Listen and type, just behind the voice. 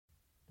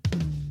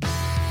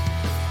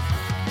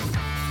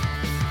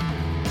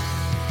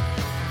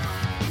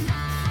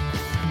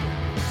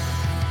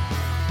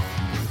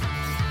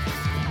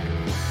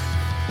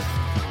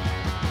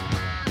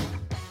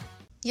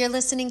You're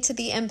listening to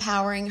the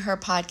Empowering Her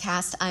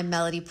podcast. I'm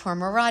Melody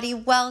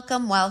Pourmoradi.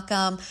 Welcome,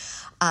 welcome.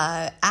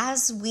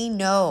 As we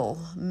know,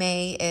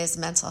 May is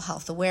Mental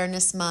Health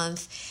Awareness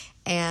Month,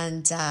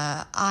 and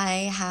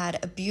I had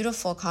a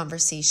beautiful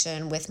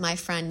conversation with my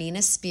friend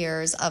Nina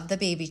Spears of The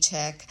Baby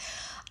Chick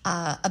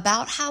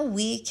about how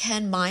we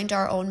can mind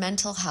our own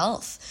mental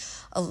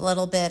health. A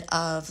little bit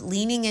of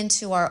leaning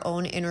into our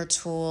own inner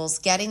tools,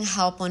 getting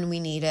help when we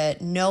need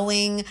it,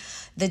 knowing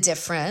the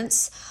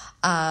difference.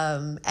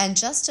 And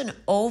just an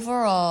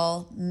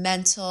overall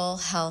mental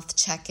health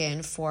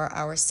check-in for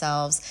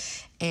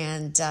ourselves.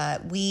 And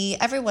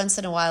every once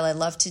in a while, I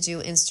love to do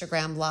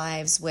Instagram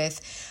lives with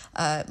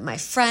my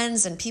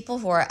friends and people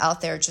who are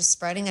out there just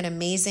spreading an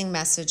amazing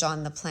message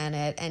on the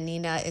planet. And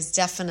Nina is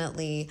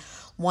definitely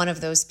one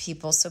of those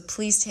people. So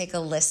please take a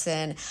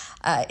listen.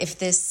 If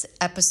this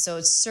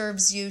episode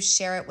serves you,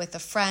 share it with a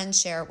friend,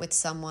 share it with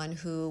someone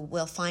who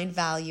will find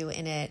value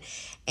in it.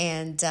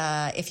 And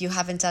if you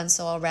haven't done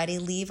so already,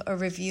 leave a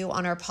review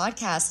on our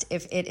podcast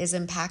if it is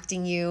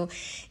impacting you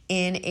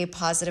in a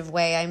positive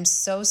way. I'm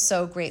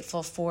so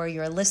grateful for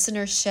your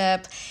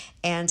listenership,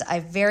 and I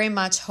very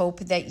much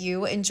hope that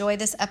you enjoy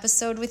this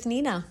episode with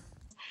Nina.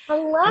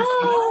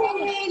 Hello.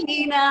 Hey,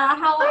 Nina.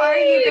 How are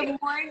you? Good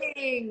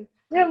morning.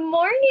 Good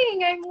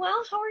morning. I'm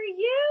well. How are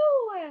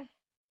you?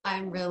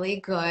 I'm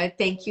really good.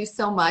 Thank you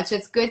so much.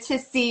 It's good to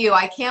see you.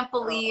 I can't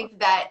believe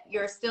that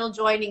you're still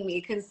joining me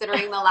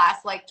considering the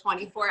last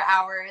 24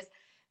 hours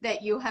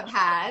that you have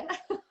had.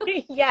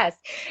 Yes.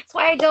 That's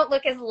why I don't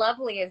look as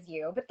lovely as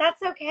you, but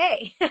that's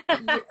okay.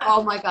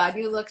 Oh my God,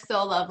 you look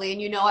so lovely.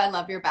 And you know I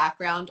love your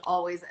background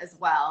always as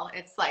well.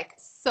 It's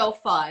so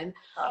fun.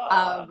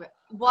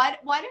 Why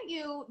don't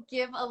you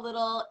give a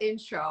little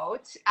intro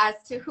as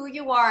to who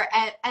you are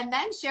and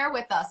then share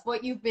with us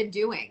what you've been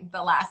doing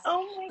the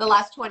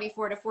last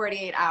 24 to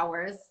 48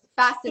 hours.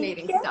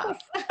 Fascinating stuff.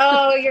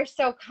 Oh, you're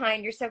so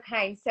kind. You're so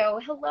kind.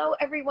 So hello,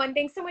 everyone.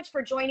 Thanks so much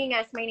for joining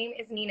us. My name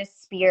is Nina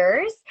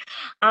Spears.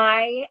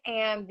 I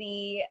am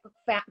the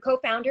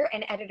co-founder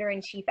and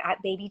editor-in-chief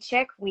at Baby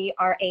Chick. We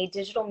are a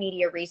digital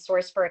media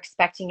resource for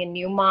expecting and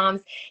new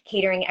moms,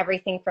 catering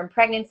everything from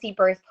pregnancy,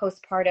 birth,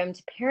 postpartum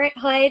to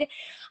parenthood.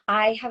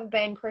 I have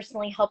been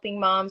personally helping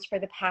moms for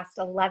the past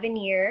 11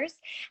 years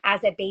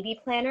as a baby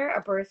planner,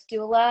 a birth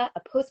doula, a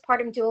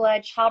postpartum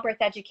doula, childbirth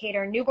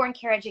educator, newborn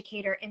care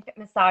educator, infant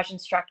massage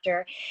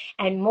instructor,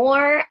 and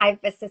more. I've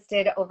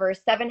assisted over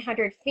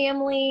 700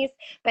 families,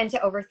 been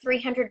to over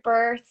 300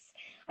 births.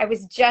 I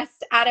was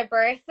just out of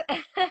birth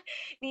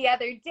the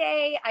other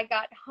day. I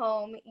got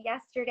home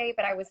yesterday,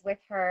 but I was with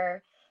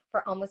her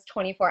for almost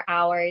 24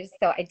 hours.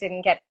 So I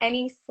didn't get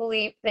any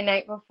sleep the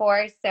night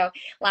before. So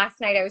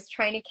last night I was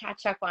trying to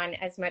catch up on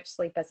as much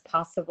sleep as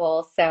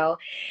possible. So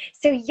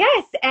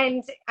yes,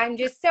 and I'm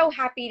just so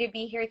happy to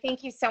be here.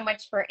 Thank you so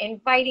much for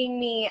inviting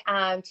me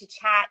to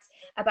chat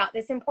about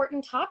this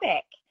important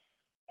topic.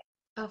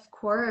 Of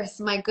course.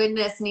 My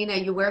goodness, Nina,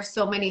 you wear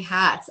so many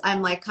hats.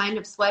 I'm kind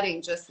of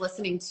sweating just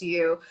listening to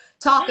you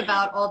talk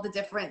about all the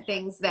different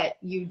things that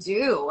you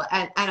do.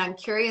 And I'm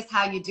curious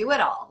how you do it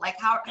all.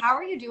 How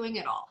are you doing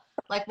it all?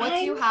 What do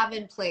you have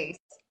in place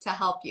to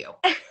help you?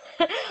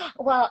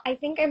 Well, I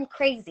think I'm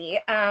crazy,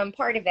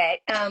 part of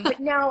it. But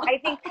no,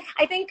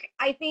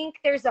 I think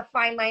there's a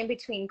fine line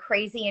between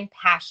crazy and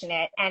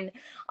passionate. And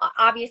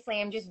obviously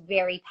I'm just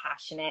very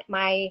passionate.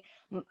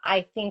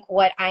 I think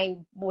what I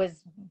was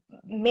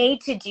made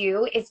to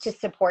do is to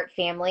support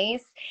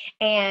families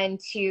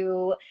and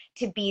to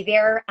be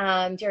there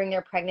during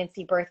their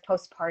pregnancy, birth,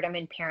 postpartum,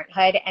 and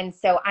parenthood. And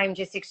so I'm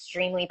just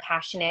extremely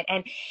passionate,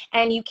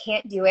 and you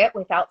can't do it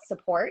without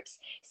support.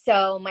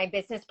 So my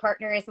business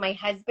partner is my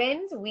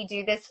husband. We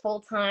do this full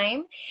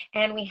time,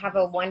 and we have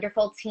a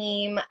wonderful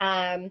team.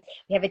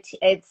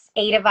 It's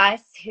 8 of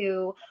us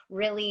who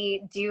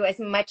really do as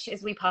much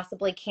as we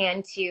possibly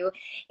can to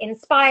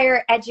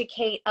inspire,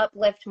 educate,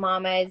 uplift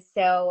mamas.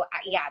 So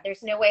yeah,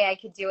 there's no way I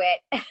could do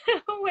it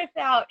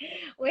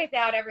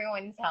without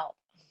everyone's help.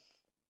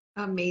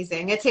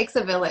 Amazing. It takes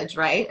a village,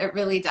 right? It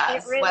really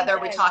does. Whether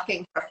we're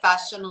talking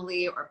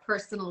professionally or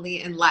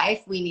personally in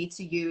life, we need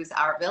to use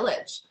our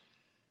village.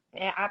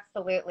 Yeah,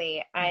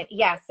 absolutely.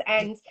 Yes.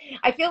 And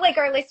I feel like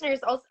our listeners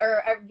also,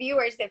 or our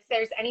viewers, if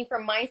there's any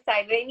from my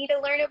side, they need to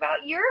learn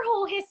about your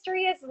whole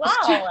history as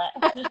well.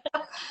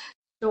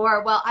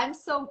 Sure. Well, I'm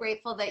so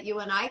grateful that you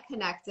and I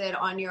connected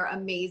on your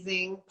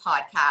amazing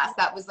podcast.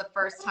 That was the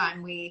first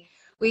time we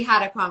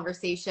had a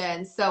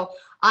conversation. So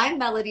I'm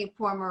Melody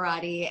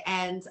Pourmoradi,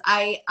 and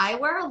I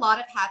wear a lot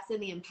of hats in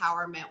the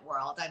empowerment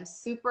world. I'm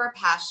super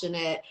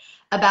passionate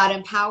about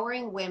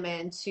empowering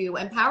women to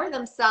empower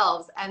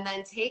themselves and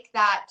then take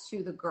that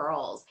to the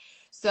girls.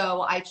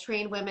 So I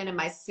train women in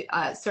my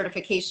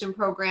certification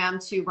program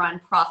to run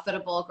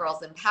profitable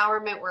girls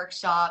empowerment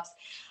workshops.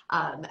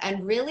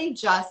 And really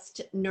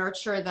just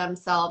nurture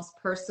themselves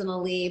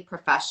personally,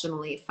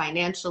 professionally,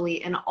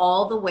 financially, in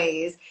all the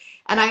ways.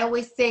 And I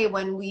always say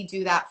when we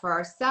do that for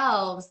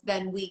ourselves,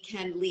 then we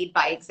can lead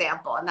by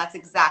example. And that's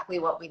exactly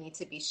what we need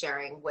to be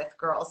sharing with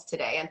girls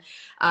today.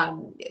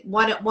 And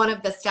one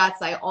of the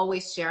stats I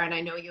always share, and I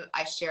know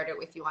I shared it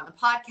with you on the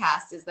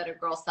podcast, is that a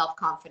girl's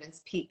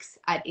self-confidence peaks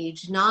at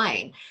age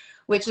 9,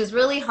 which is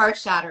really heart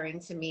shattering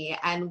to me.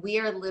 And we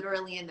are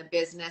literally in the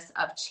business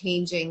of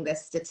changing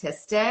this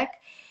statistic.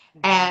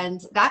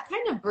 And that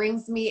kind of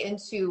brings me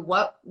into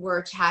what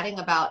we're chatting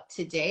about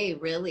today,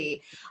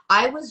 really.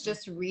 I was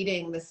just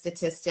reading the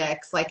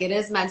statistics. Like, it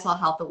is Mental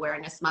Health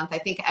Awareness Month. I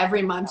think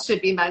every month should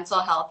be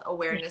Mental Health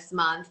Awareness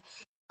Month.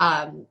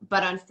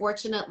 But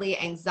unfortunately,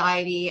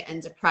 anxiety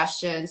and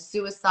depression,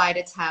 suicide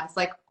attempts,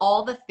 like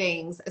all the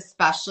things,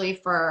 especially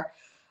for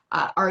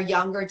our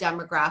younger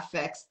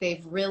demographics,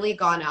 they've really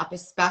gone up,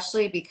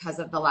 especially because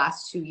of the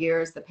last 2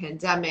 years, the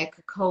pandemic,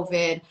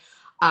 COVID,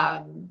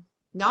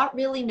 not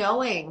really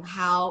knowing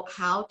how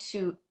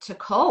to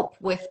cope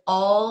with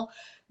all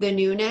the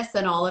newness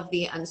and all of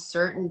the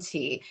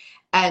uncertainty.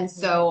 And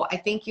so I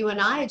think you and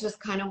I just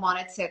kind of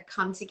wanted to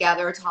come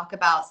together, talk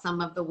about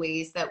some of the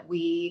ways that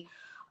we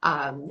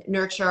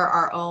nurture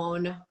our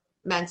own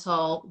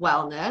mental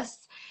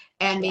wellness,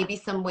 and maybe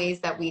some ways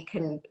that we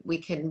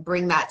can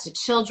bring that to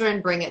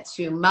children, bring it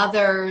to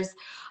mothers.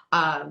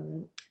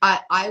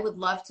 I would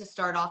love to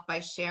start off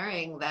by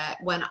sharing that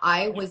when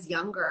I was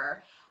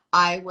younger,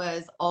 I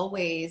was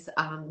always,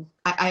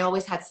 I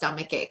always had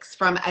stomach aches.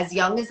 From as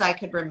young as I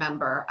could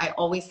remember, I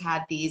always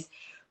had these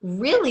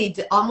really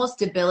almost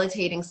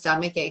debilitating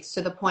stomach aches,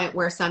 to the point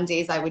where some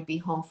days I would be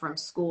home from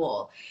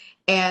school.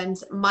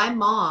 And my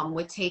mom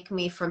would take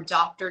me from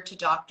doctor to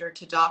doctor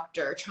to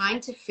doctor,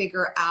 trying to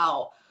figure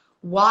out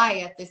why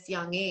at this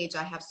young age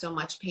I have so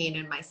much pain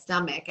in my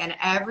stomach. And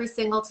every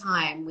single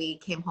time we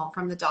came home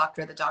from the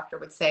doctor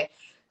would say,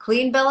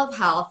 "Clean bill of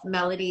health,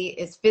 Melody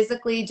is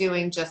physically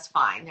doing just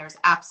fine. There's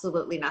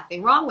absolutely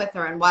nothing wrong with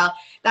her." And while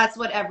that's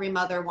what every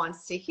mother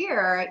wants to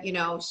hear, you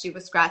know, she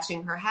was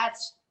scratching her head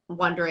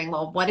wondering,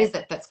 well, what is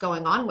it that's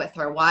going on with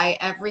her? Why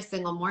every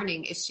single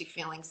morning is she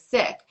feeling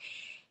sick?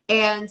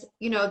 And,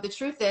 you know, the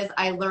truth is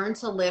I learned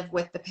to live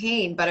with the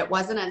pain, but it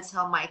wasn't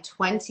until my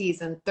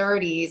 20s and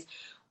 30s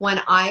when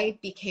I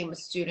became a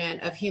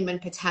student of human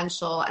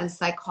potential and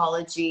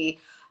psychology,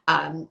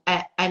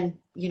 and,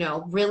 you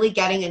know, really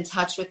getting in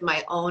touch with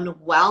my own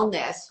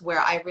wellness,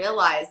 where I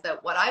realized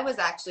that what I was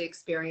actually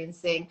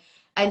experiencing,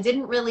 and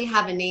didn't really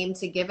have a name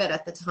to give it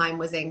at the time,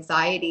 was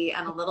anxiety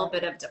and a little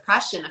bit of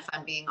depression, if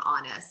I'm being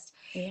honest.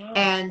 Yeah.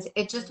 And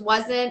it just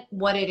wasn't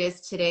what it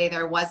is today.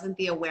 There wasn't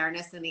the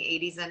awareness in the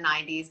 80s and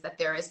 90s that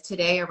there is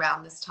today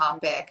around this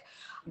topic.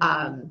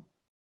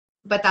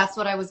 But that's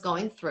what I was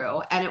going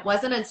through. And it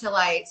wasn't until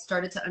I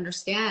started to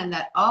understand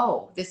that,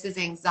 oh, this is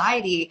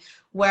anxiety,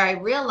 where I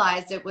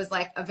realized it was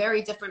like a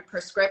very different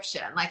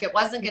prescription. Like, it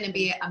wasn't going to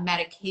be a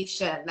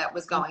medication that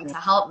was going to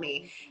help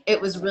me. It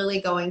was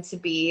really going to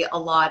be a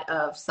lot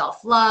of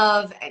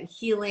self-love and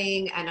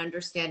healing and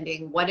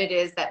understanding what it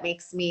is that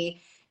makes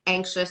me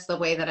anxious the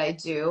way that I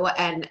do.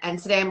 And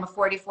today I'm a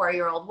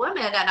 44-year-old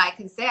woman, and I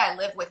can say I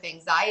live with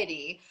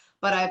anxiety,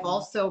 but I've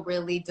also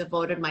really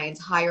devoted my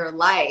entire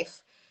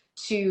life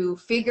to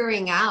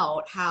figuring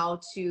out how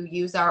to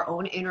use our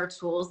own inner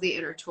tools, the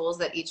inner tools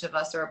that each of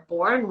us are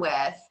born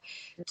with,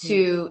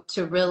 to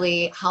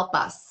really help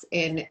us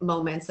in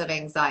moments of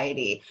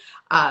anxiety.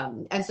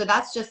 And so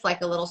that's just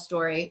like a little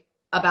story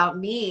about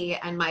me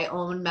and my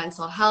own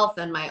mental health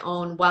and my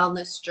own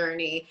wellness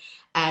journey.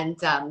 And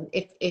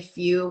if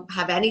you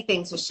have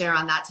anything to share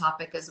on that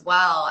topic as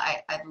well,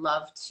 I'd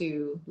love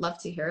to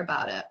hear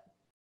about it.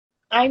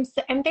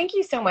 And thank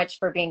you so much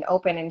for being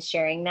open and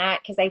sharing that,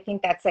 because I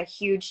think that's a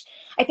huge,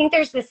 I think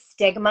there's this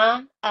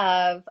stigma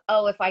of,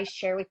 oh, if I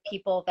share with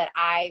people that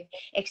I've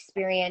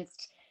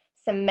experienced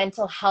some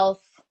mental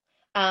health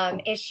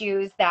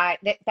issues, that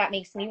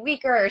makes me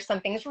weaker, or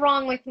something's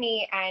wrong with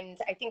me. And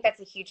I think that's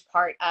a huge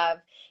part of,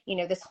 you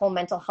know, this whole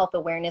Mental Health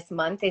Awareness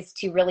Month, is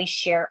to really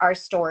share our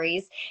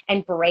stories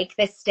and break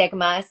this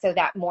stigma, so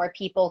that more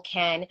people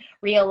can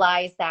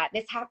realize that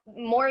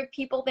more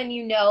people than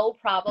you know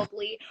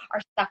probably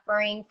are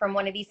suffering from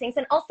one of these things.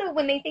 And also,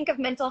 when they think of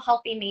mental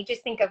health, they may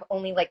just think of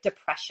only like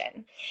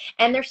depression.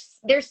 And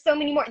there's so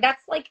many more.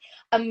 That's like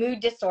a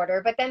mood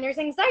disorder, but then there's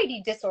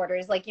anxiety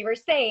disorders, like you were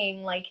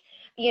saying, like,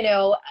 you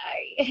know,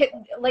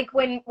 like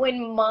when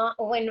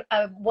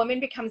a woman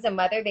becomes a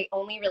mother, they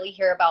only really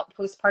hear about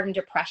postpartum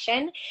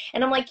depression.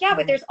 And I'm like, yeah,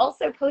 but there's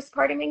also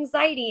postpartum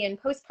anxiety and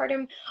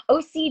postpartum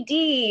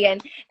OCD,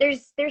 and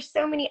there's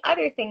so many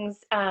other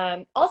things.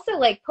 Also,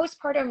 like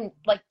postpartum,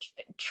 like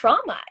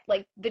trauma,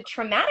 like the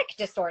traumatic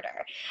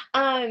disorder.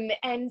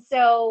 And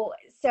so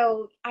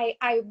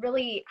I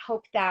really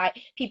hope that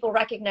people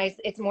recognize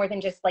it's more than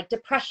just like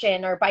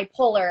depression or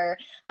bipolar,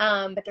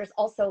 but there's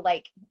also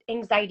like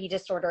anxiety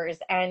disorders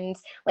and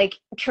like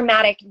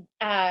traumatic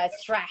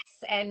stress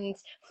and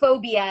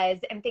phobias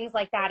and things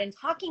like that. And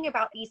talking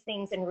about these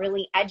things and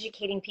really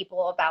educating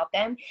people about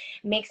them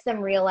makes them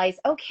realize,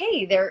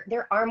 okay,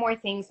 there are more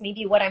things.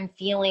 Maybe what I'm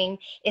feeling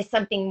is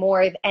something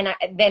more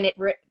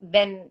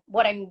than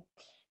what I'm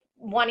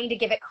wanting to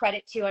give it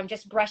credit to. I'm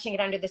just brushing it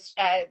under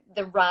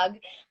the rug.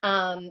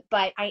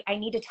 But I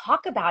need to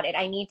talk about it.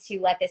 I need to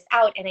let this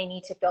out, and I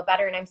need to feel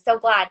better. And I'm so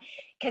glad,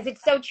 because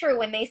it's so true.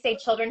 When they say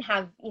children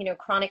have,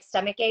 chronic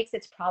stomach aches,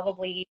 it's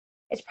probably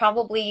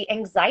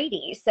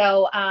anxiety.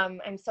 So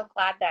I'm so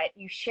glad that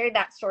you shared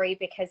that story,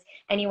 because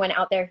anyone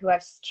out there who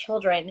has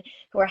children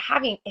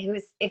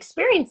who's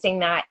experiencing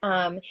that,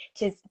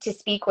 to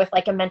speak with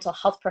like a mental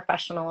health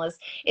professional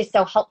is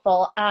so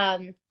helpful.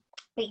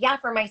 But yeah,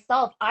 for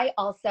myself, I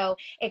also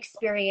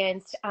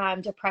experienced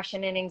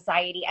depression and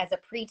anxiety as a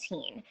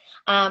preteen.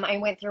 I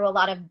went through a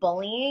lot of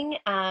bullying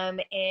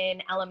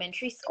in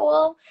elementary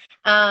school,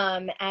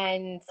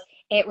 and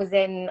it was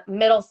in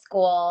middle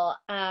school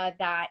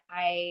that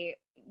I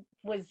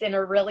was in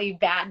a really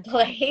bad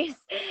place.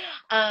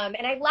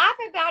 And I laugh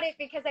about it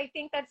because I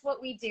think that's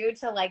what we do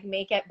to like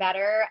make it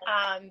better.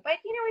 But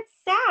it's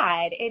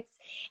sad.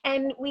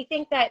 And we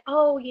think that,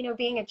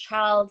 being a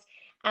child,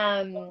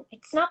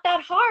 it's not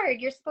that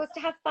hard. You're supposed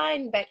to have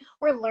fun, but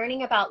we're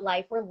learning about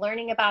life. We're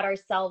learning about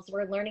ourselves.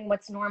 We're learning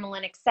what's normal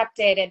and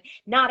accepted and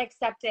not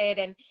accepted.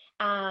 And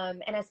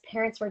as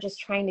parents, we're just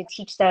trying to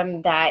teach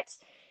them that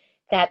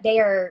they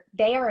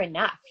are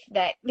enough,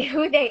 that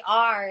who they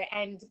are,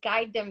 and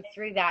guide them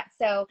through that.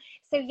 So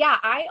yeah,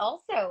 I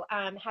also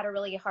had a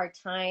really hard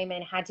time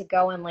and had to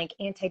go on like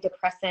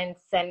antidepressants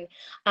and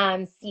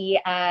see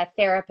a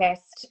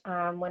therapist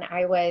when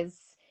I was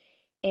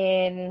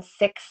in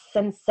 6th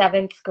and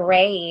 7th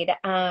grade.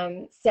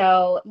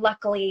 So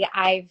luckily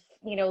I've,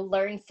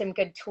 learned some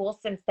good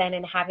tools since then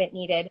and haven't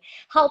needed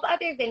help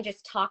other than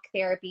just talk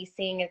therapy,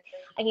 seeing,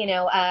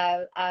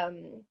 a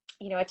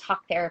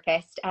talk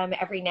therapist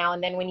every now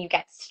and then when you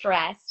get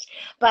stressed.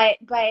 But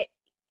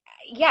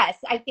yes,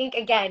 I think,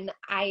 again,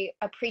 I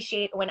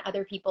appreciate when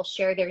other people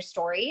share their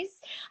stories,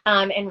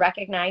 and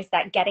recognize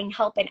that getting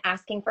help and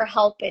asking for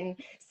help and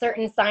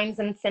certain signs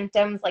and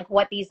symptoms, like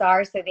what these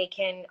are, so they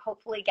can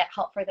hopefully get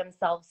help for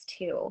themselves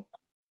too.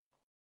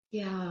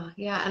 Yeah.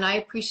 And I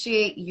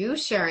appreciate you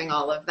sharing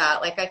all of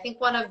that. Like, I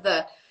think one of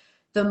the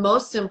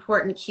most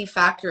important key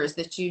factors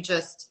that you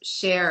just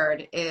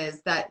shared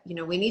is that,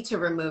 we need to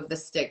remove the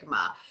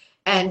stigma.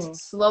 And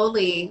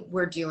slowly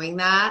we're doing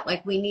that.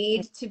 Like, we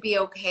need to be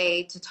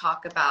okay to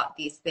talk about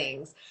these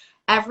things.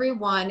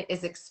 Everyone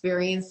is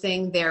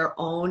experiencing their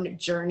own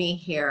journey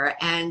here.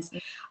 And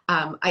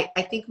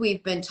I think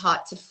we've been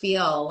taught to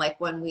feel like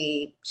when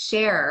we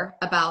share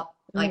about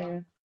like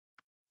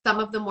some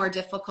of the more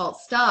difficult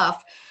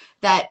stuff,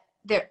 that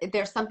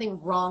there's something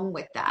wrong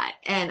with that.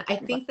 And I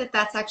think that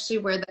that's actually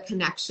where the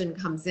connection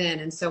comes in.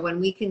 And so when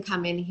we can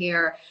come in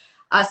here,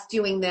 us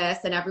doing this,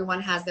 and everyone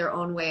has their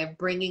own way of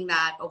bringing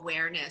that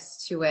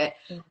awareness to it,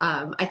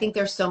 I think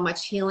there's so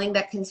much healing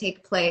that can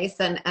take place.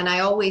 And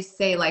I always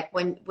say, like,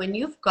 when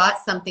you've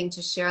got something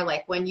to share,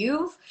 like when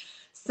you've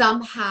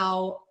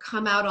somehow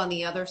come out on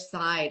the other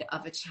side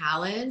of a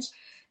challenge,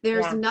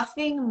 there's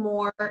nothing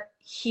more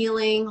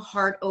healing,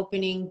 heart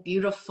opening,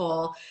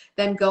 beautiful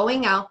than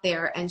going out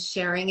there and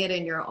sharing it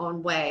in your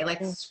own way,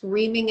 like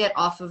screaming it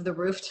off of the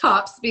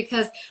rooftops,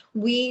 because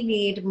we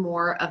need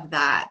more of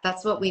that.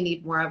 That's what we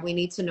need more of. We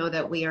need to know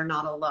that we are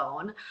not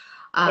alone.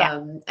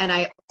 And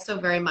I also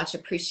very much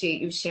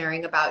appreciate you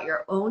sharing about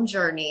your own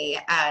journey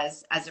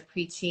as a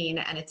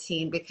preteen and a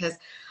teen, because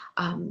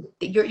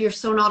you're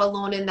so not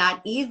alone in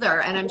that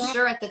either. And I'm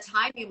sure at the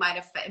time you might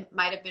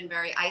have been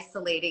very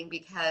isolating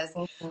because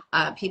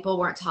people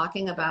weren't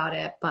talking about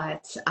it.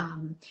 But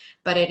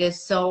it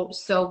is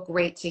so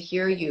great to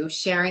hear you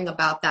sharing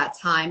about that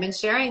time, and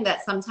sharing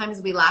that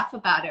sometimes we laugh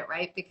about it,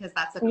 right? Because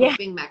that's a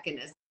coping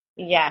mechanism.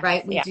 Yeah.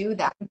 Right. We do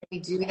that.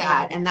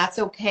 And that's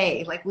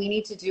okay. Like, we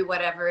need to do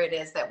whatever it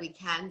is that we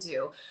can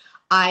do.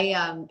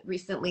 I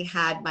recently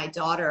had my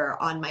daughter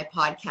on my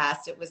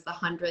podcast. It was the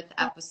 100th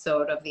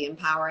episode of the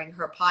Empowering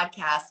Her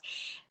podcast.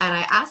 And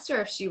I asked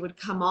her if she would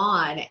come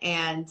on,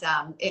 and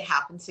it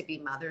happened to be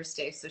Mother's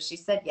Day. So she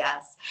said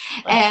yes.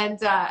 And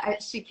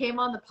she came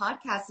on the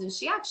podcast, and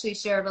she actually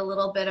shared a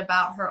little bit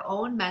about her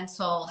own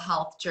mental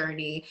health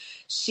journey.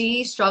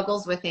 She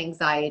struggles with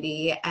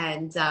anxiety,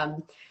 and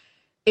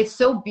it's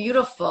so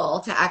beautiful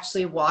to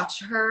actually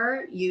watch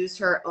her use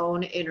her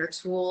own inner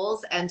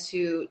tools and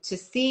to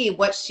see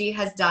what she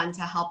has done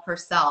to help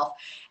herself.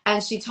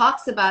 And she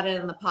talks about it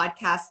in the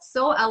podcast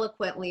so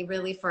eloquently,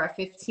 really, for a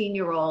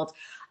 15-year-old.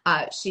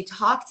 She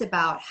talked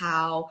about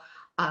how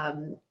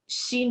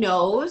she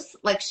knows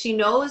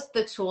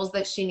the tools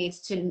that she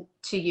needs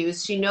to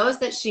use. She knows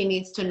that she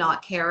needs to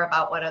not care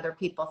about what other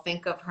people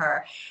think of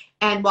her.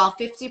 And while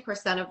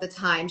 50% of the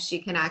time she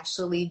can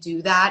actually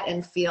do that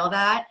and feel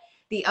that,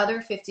 the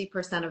other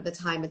 50% of the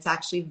time, it's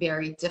actually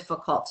very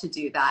difficult to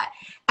do that.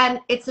 And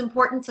it's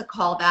important to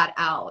call that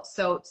out.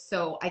 So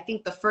I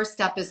think the first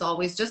step is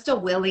always just a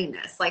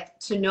willingness, like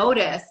to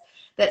notice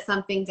that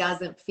something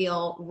doesn't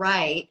feel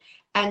right,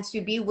 and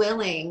to be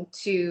willing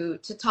to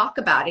talk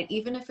about it,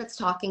 even if it's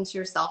talking to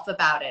yourself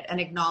about it and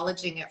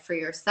acknowledging it for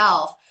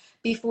yourself,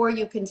 before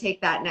you can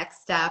take that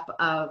next step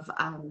of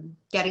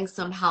getting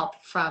some help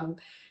from,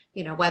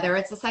 whether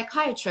it's a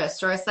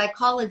psychiatrist or a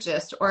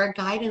psychologist or a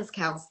guidance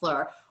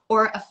counselor,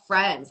 or a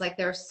friend. Like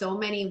there are so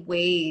many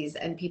ways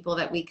and people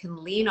that we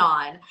can lean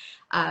on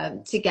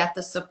to get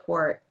the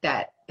support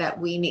that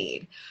we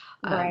need.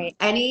 Right.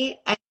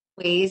 Any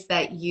ways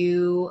that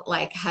you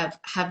like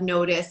have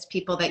noticed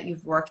people that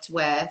you've worked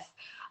with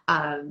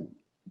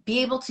be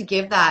able to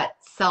give that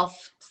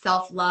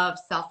self-love,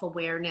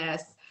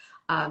 self-awareness,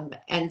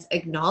 and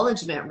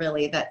acknowledgement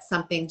really that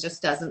something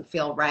just doesn't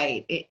feel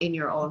right in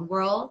your own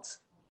world?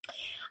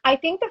 I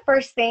think the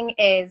first thing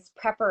is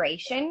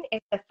preparation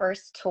is the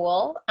first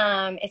tool,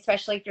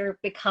 especially if you're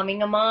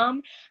becoming a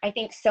mom. I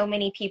think so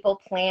many people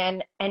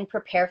plan and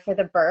prepare for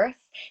the birth.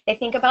 They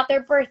think about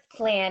their birth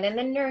plan and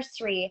the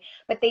nursery,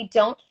 but they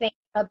don't think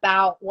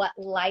about what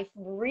life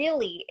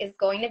really is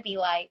going to be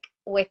like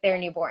with their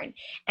newborn.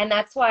 And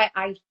that's why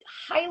I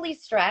highly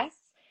stress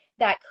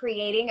that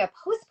creating a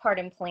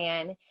postpartum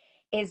plan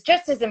is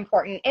just as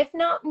important, if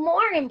not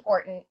more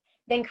important,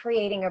 than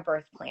creating a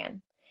birth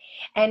plan,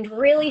 and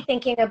really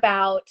thinking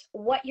about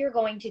what you're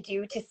going to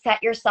do to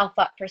set yourself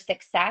up for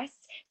success,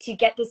 to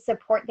get the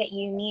support that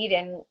you need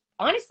and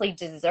honestly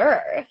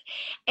deserve.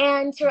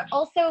 And to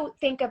also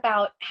think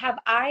about, have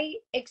I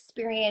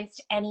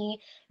experienced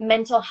any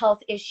mental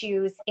health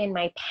issues in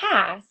my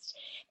past?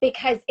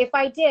 Because if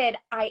I did,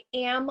 I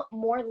am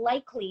more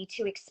likely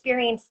to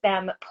experience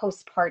them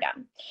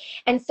postpartum.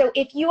 And so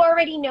if you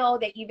already know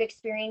that you've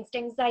experienced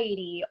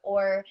anxiety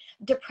or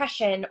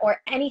depression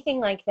or anything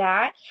like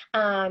that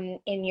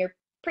in your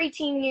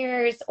preteen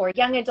years or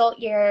young adult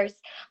years,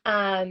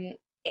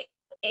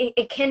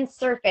 it can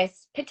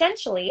surface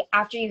potentially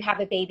after you have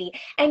a baby.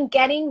 And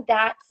getting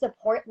that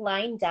support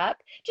lined up,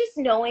 just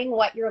knowing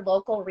what your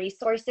local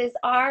resources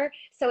are.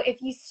 So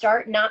if you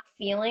start not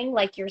feeling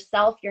like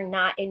yourself, you're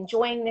not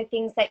enjoying the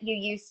things that you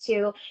used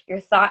to,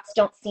 your thoughts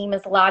don't seem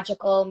as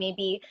logical,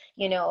 maybe,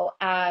 you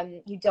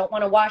don't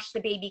want to wash the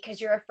baby because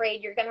you're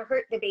afraid you're going to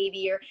hurt the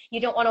baby, or you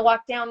don't want to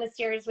walk down the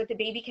stairs with the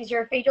baby because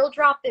you're afraid you'll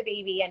drop the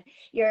baby, and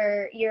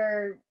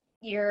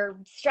you're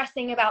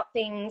stressing about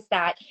things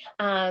that,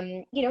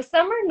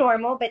 some are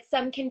normal, but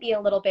some can be a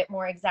little bit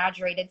more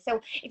exaggerated.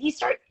 So if you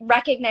start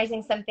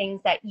recognizing some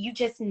things that you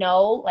just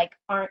know like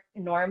aren't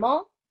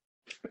normal,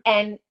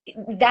 and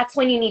that's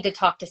when you need to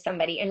talk to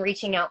somebody and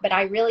reaching out. But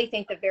I really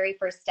think the very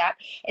first step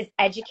is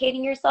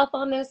educating yourself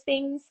on those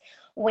things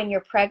when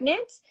you're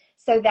pregnant,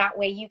 so that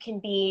way you can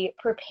be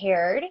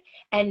prepared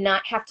and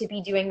not have to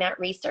be doing that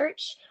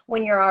research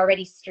when you're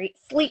already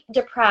sleep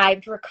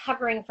deprived,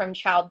 recovering from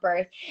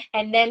childbirth,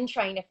 and then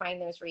trying to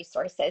find those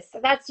resources. So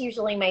that's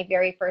usually my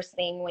very first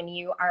thing when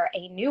you are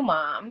a new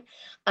mom,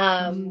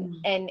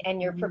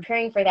 and you're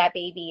preparing for that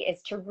baby,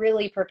 is to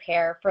really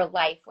prepare for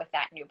life with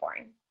that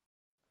newborn.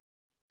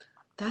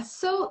 That's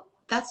so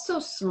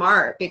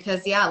smart,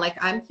 because yeah, like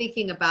I'm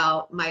thinking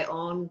about my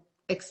own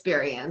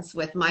experience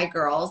with my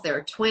girls.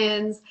 They're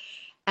twins,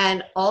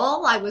 and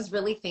all I was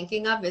really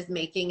thinking of is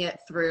making it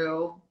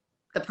through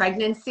the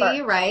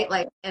pregnancy, right?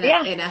 Like in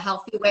a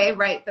healthy way,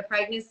 right? The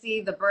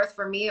pregnancy, the birth,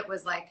 for me, it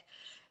was like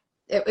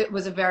it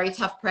was a very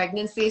tough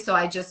pregnancy. So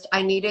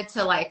I needed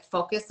to like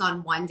focus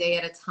on one day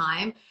at a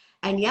time.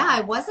 And yeah,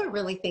 I wasn't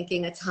really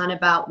thinking a ton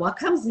about what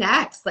comes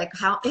next. Like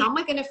how am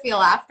I going to feel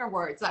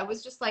afterwards? I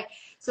was just like,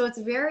 so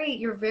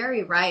you're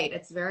very right.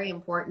 It's very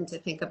important to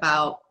think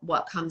about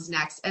what comes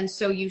next. And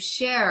so you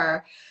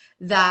share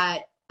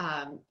that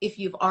if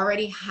you've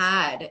already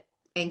had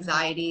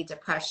anxiety,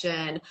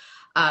 depression,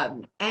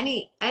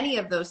 any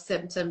of those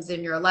symptoms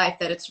in your life,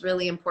 that it's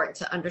really important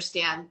to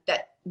understand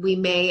that we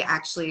may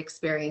actually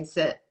experience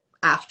it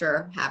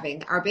after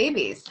having our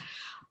babies.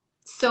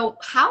 So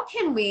how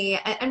can we,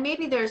 and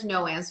maybe there's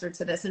no answer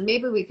to this, and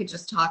maybe we could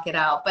just talk it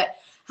out, but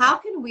how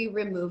can we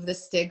remove the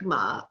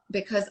stigma?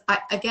 Because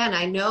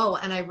I know,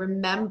 and I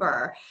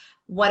remember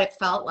what it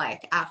felt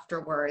like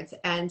afterwards,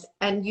 and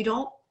you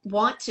don't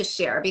want to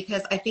share,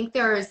 because I think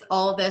there's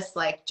all this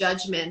like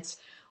judgment,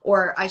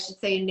 or I should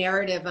say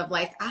narrative of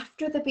like,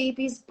 after the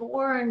baby's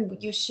born,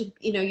 you should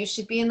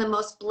be in the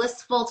most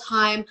blissful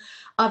time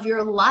of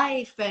your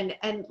life.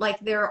 And like,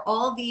 there are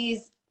all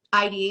these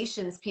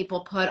ideations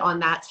people put on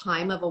that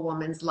time of a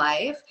woman's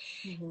life.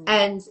 Mm-hmm.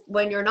 And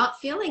when you're not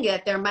feeling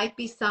it, there might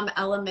be some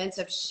element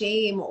of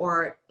shame,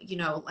 or,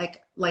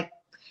 like,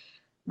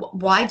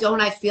 why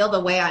don't I feel the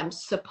way I'm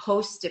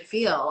supposed to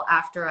feel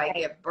after I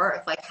give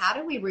birth? Like, how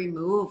do we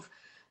remove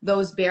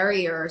those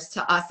barriers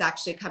to us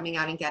actually coming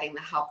out and getting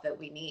the help that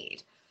we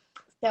need?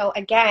 So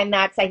again,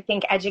 that's, I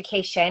think,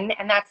 education.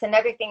 And that's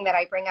another thing that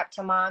I bring up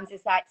to moms,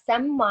 is that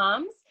some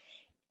moms,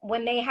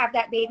 when they have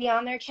that baby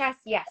on their chest,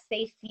 yes,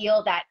 they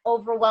feel that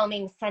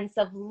overwhelming sense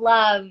of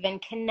love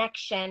and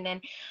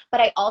connection.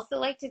 But I also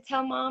like to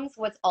tell moms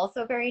what's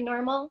also very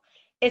normal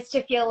is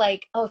to feel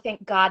like, oh,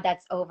 thank God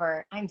that's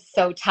over. I'm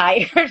so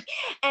tired.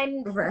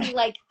 And be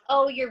like,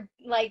 oh, you're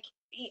like,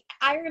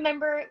 I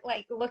remember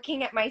like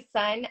looking at my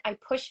son, I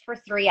pushed for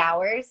 3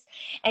 hours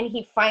and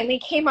he finally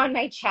came on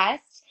my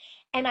chest.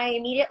 And I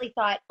immediately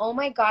thought, oh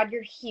my God,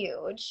 you're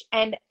huge.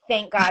 And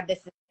thank God this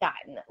is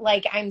done.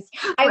 Like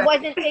I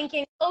wasn't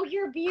thinking, oh,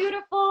 you're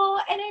beautiful.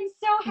 And I'm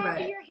so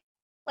happy you're here.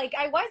 like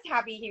I was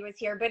happy he was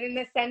here, but in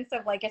the sense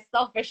of like a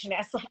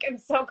selfishness, like I'm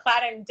so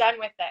glad I'm done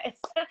with this.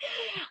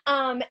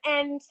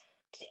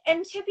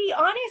 And to be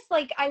honest,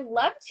 like I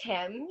loved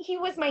him. He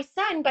was my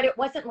son, but it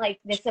wasn't like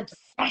this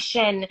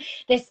obsession,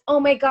 this, oh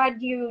my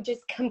God, you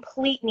just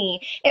complete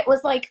me. It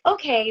was like,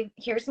 okay,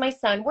 here's my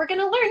son. We're going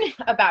to learn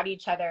about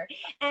each other.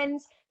 And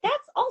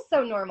that's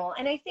also normal.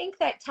 And I think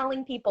that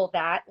telling people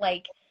that,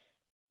 like,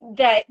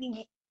 that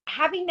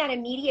having that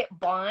immediate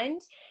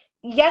bond,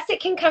 yes, it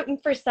can come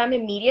for some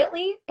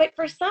immediately, but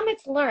for some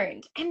it's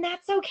learned, and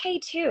that's okay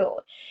too.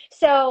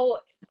 So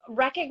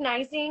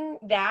recognizing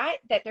that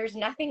there's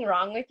nothing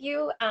wrong with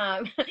you,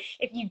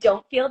 if you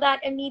don't feel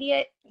that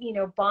immediate,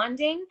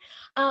 bonding,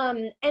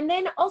 and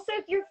then also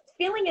if you're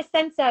feeling a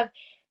sense of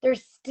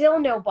there's still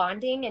no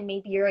bonding and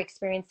maybe you're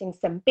experiencing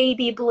some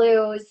baby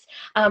blues,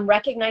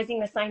 recognizing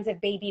the signs of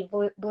baby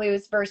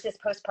blues versus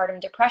postpartum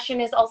depression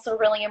is also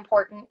really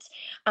important.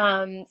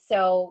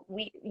 So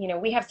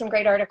we have some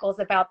great articles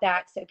about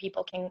that so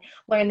people can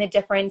learn the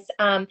difference.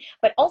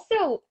 But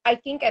also I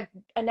think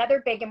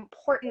another big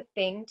important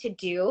thing to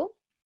do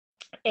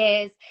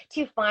is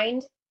to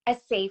find a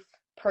safe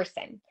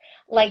person,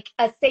 like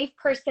a safe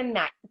person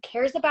that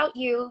cares about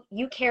you,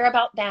 you care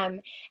about them,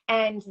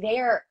 and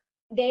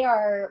they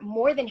are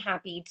more than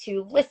happy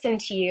to listen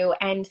to you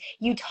and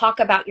you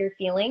talk about your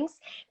feelings,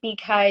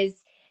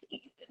 because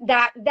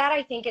that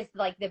I think is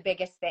like the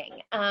biggest thing,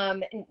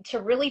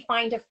 to really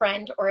find a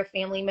friend or a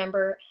family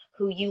member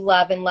who you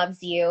love and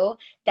loves you,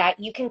 that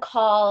you can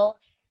call,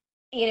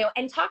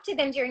 and talk to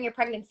them during your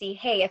pregnancy.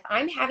 Hey, if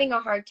I'm having a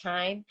hard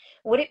time,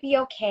 would it be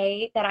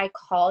okay that I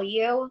call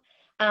you?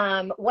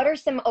 What are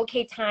some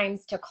okay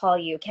times to call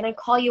you? Can I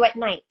call you at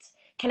night?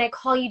 Can I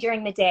call you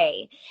during the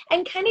day?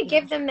 And kind of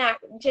give them that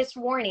just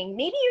warning.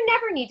 Maybe you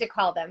never need to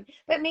call them,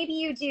 but maybe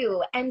you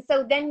do. And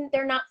so then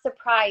they're not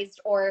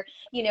surprised or,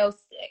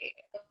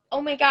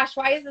 oh my gosh,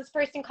 why is this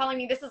person calling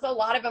me? This is a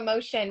lot of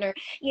emotion, or,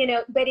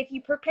 but if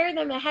you prepare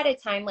them ahead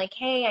of time, like,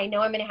 hey, I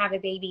know I'm going to have a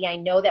baby. I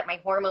know that my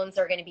hormones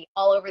are going to be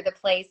all over the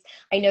place.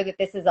 I know that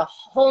this is a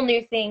whole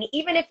new thing.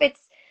 Even if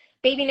it's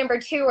baby number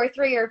 2 or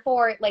 3 or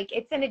 4, like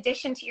it's an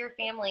addition to your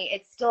family.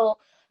 It's still,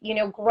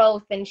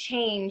 growth and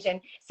change. And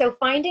so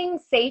finding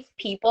safe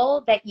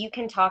people that you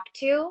can talk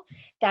to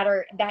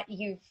that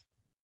you've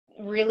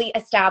really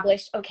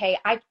established, okay,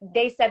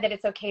 they said that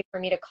it's okay for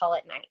me to call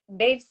at night.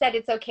 They've said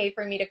it's okay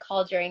for me to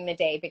call during the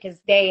day because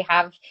they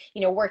have,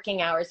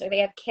 working hours or they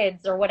have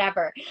kids or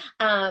whatever.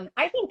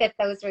 I think that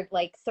those are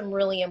like some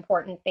really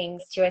important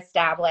things to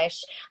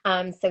establish,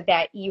 so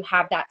that you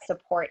have that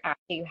support after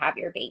you have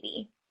your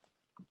baby.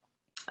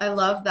 I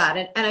love that.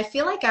 And I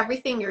feel like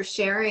everything you're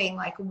sharing,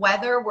 like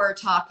whether we're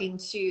talking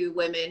to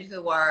women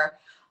who are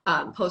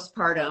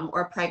postpartum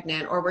or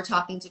pregnant, or we're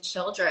talking to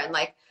children,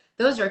 like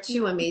those are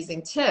 2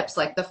 amazing tips.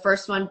 Like the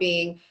first one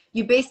being,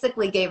 you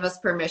basically gave us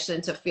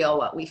permission to feel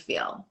what we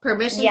feel,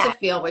 permission to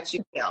feel what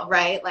you feel,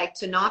 right? Like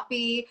to not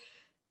be,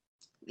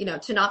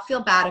 to not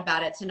feel bad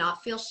about it, to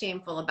not feel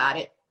shameful about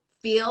it.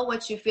 Feel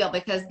what you feel,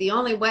 because the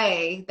only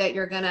way that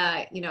you're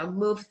gonna,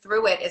 move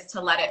through it is to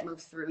let it move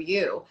through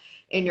you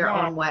in your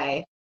own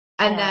way.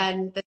 And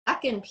then the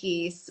second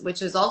piece,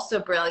 which is also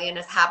brilliant,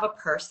 is have a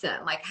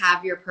person, like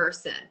have your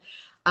person.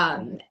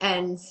 And,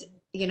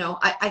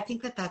 I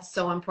think that that's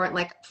so important.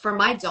 Like for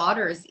my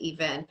daughters,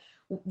 even,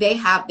 they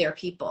have their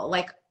people,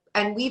 like,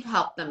 and we've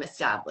helped them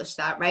establish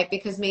that, right?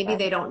 Because maybe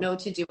they don't know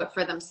to do it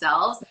for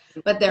themselves,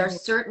 but there are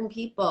certain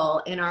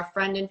people in our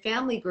friend and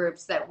family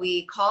groups that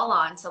we call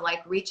on to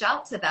like reach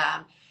out to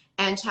them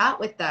and chat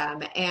with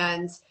them.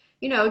 And,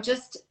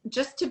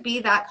 just to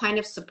be that kind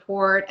of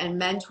support and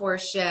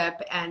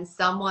mentorship and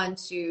someone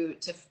to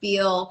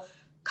feel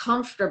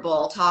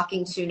comfortable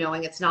talking to,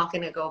 knowing it's not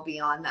going to go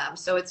beyond them.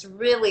 So it's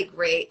really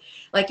great.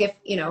 Like if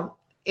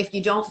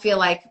you don't feel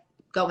like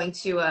going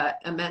to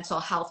a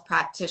mental health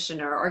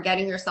practitioner or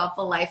getting yourself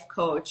a life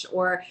coach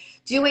or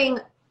doing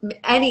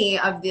any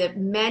of the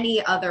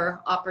many other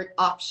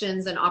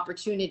options and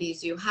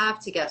opportunities you have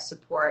to get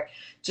support,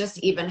 just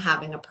even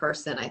having a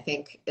person, I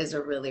think, is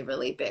a really,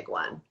 really big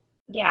one.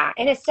 Yeah,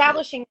 and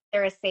establishing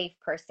they're a safe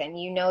person.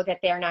 That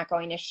they're not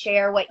going to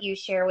share what you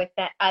share with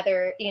that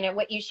other,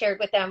 what you shared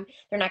with them.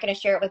 They're not going to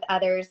share it with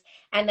others,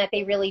 and that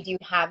they really do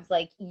have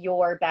like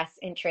your best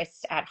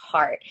interests at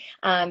heart.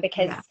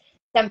 Because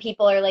some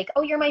people are like,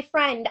 oh, you're my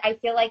friend, I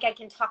feel like I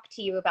can talk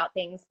to you about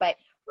things, but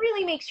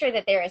really make sure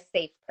that they're a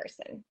safe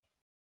person.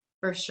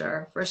 For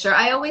sure. For sure.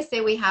 I always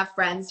say we have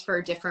friends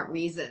for different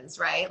reasons,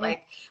 right?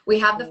 Like we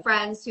have the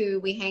friends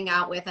who we hang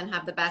out with and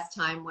have the best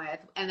time with.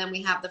 And then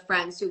we have the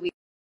friends who we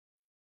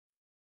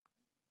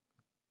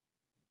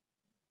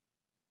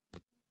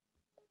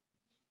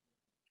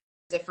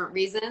different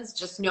reasons,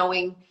 just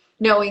knowing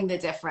the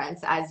difference,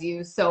 as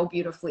you so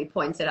beautifully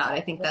pointed out. I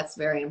think that's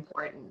very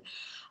important.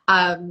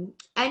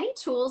 Any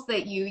tools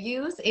that you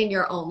use in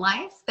your own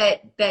life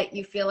that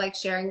you feel like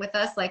sharing with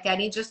us, like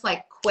any just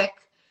like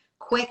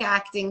quick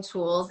acting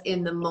tools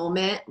in the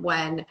moment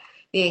when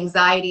the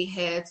anxiety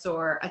hits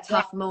or a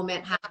tough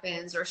moment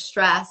happens or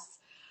stress,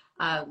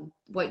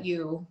 what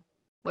you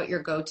what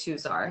your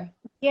go-tos are.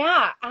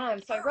 Yeah,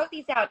 so I wrote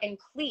these out, and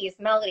please,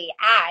 Melody,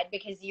 add,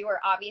 because you are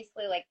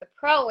obviously like the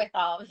pro with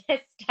all of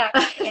this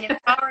stuff and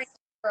empowering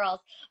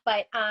girls.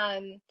 But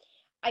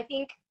I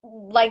think,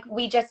 like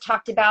we just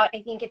talked about,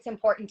 I think it's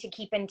important to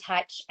keep in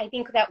touch. I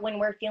think that when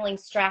we're feeling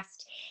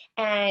stressed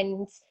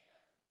and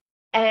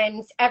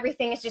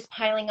everything is just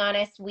piling on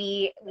us,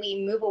 we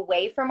move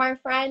away from our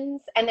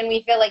friends, and then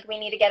we feel like we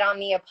need to get on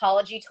the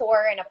apology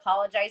tour and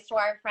apologize to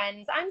our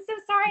friends. I'm so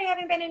sorry I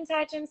haven't been in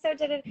touch. I'm so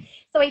did it.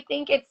 So I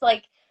think it's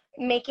like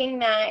making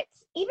that,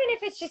 even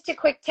if it's just a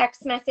quick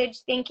text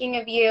message thinking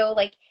of you,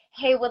 like,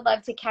 hey, would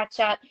love to catch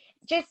up,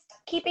 just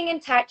keeping in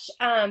touch.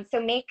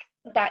 So make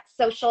that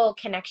social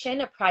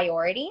connection a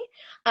priority,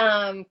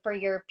 for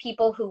your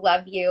people who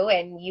love you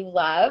and you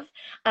love,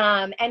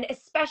 and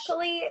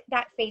especially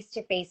that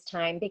face-to-face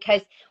time,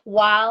 because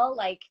while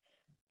like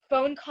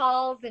phone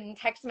calls and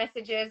text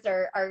messages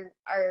are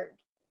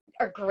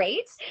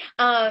great,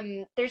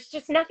 there's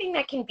just nothing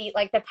that can beat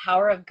like the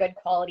power of good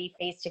quality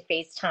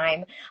face-to-face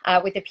time,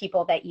 with the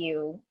people that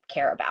you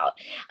care about.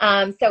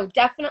 So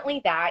definitely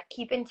that,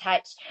 keep in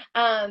touch.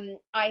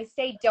 I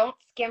say don't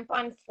skimp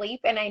on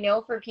sleep, and I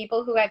know for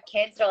people who have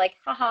kids, they're like,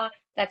 haha,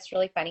 that's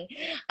really funny.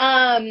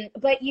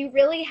 But you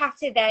really have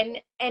to then,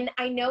 and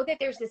I know that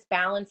there's this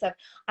balance of,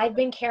 I've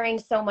been caring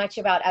so much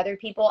about other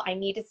people, I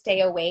need to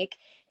stay awake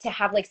to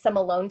have like some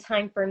alone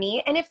time for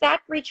me. And if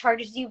that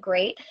recharges you,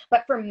 great.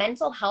 But for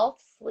mental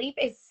health, sleep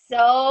is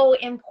so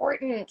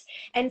important.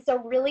 And so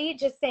really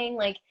just saying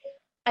like,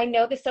 I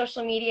know the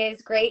social media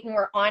is great and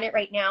we're on it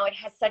right now. It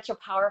has such a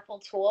powerful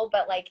tool,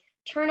 but like,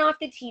 turn off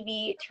the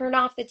TV, turn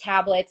off the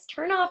tablets,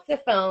 turn off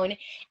the phone,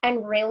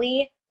 and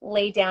really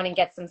lay down and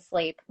get some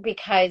sleep,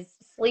 because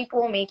sleep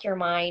will make your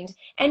mind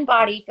and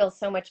body feel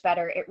so much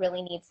better. It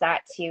really needs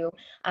that to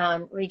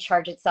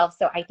recharge itself.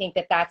 So I think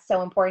that that's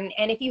so important.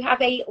 And if you have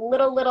a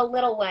little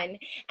one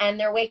and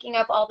they're waking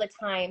up all the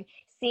time,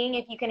 seeing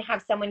if you can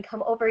have someone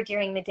come over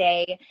during the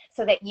day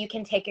so that you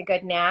can take a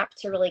good nap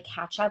to really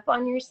catch up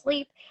on your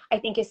sleep, I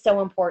think is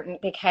so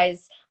important,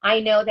 because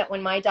I know that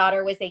when my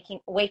daughter was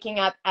waking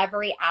up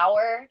every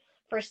hour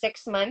for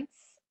 6 months,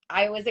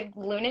 I was a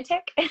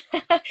lunatic.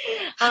 And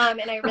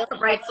I really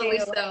Rightfully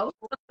so.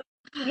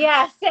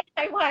 Yes,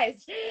 I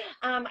was.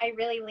 I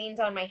really leaned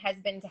on my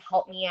husband to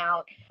help me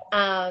out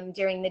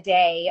during the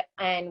day,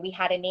 and we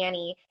had a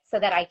nanny so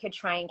that I could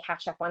try and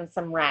catch up on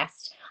some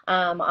rest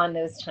on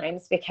those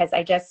times, because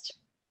I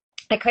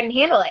couldn't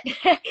handle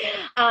it.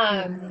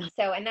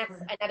 So, and that's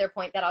another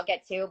point that I'll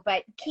get to,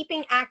 but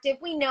keeping active,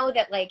 we know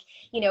that like,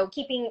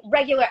 keeping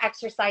regular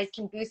exercise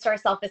can boost our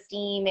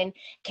self-esteem and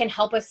can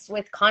help us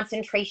with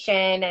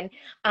concentration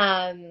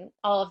and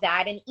all of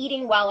that. And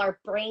eating well, our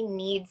brain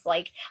needs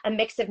like a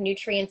mix of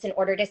nutrients in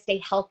order to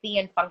stay healthy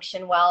and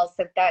function well.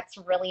 So that's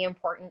really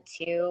important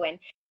too.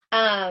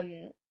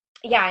 And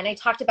yeah, and I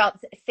talked about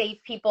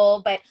safe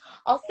people, but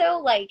also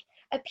like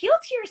appeal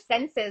to your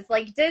senses.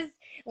 Like, does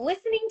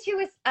listening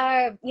to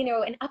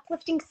an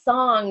uplifting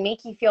song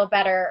make you feel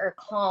better or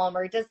calm,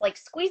 or does like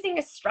squeezing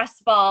a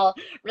stress ball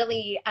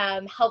really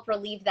help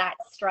relieve that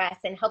stress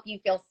and help you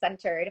feel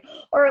centered?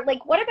 Or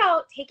like, what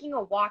about taking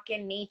a walk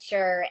in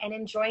nature and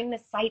enjoying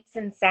the sights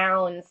and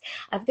sounds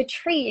of the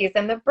trees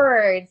and the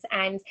birds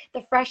and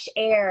the fresh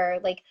air?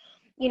 Like,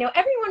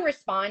 everyone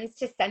responds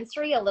to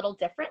sensory a little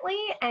differently.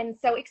 And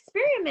so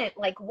experiment,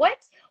 like what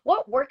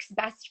works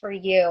best for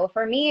you.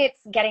 For me, it's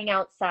getting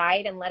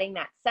outside and letting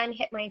that sun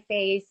hit my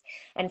face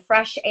and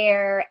fresh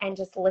air and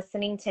just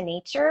listening to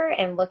nature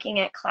and looking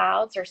at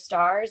clouds or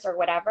stars or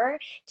whatever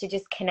to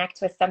just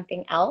connect with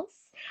something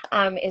else.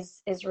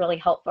 Is really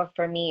helpful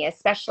for me,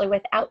 especially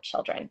without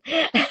children,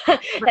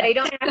 that I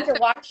don't have to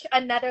watch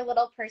another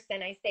little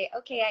person. I say,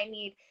 okay, I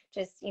need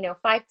just,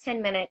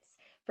 5-10 minutes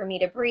for me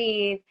to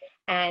breathe,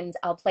 and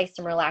I'll play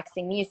some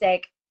relaxing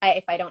music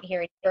if I don't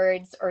hear any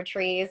birds or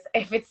trees,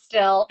 if it's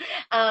still,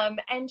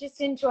 and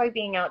just enjoy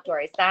being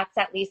outdoors. That's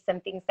at least some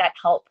things that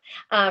help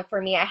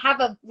for me. I have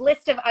a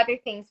list of other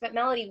things, but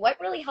Melody, what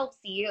really helps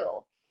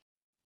you?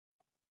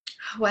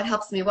 What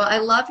helps me? Well, I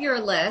love your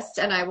list,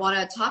 and I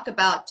want to talk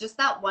about just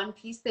that one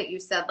piece that you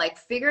said, like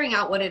figuring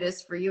out what it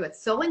is for you.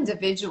 It's so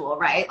individual,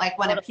 right? Like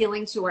when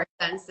appealing to our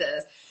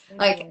senses.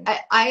 Like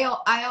I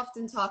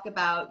often talk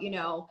about,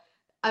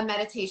 a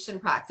meditation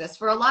practice.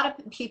 For a lot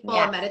of people,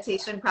 a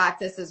meditation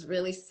practice is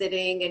really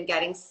sitting and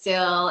getting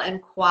still and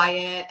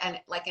quiet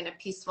and like in a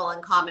peaceful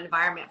and calm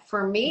environment.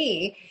 For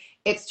me,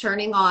 it's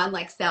turning on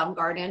like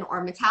Soundgarden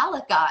or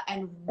Metallica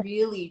and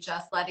really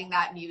just letting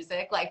that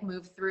music like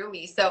move through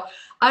me. So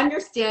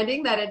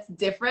understanding that it's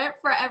different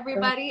for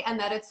everybody and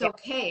that it's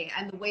okay.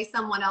 And the way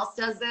someone else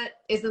does it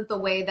isn't the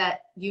way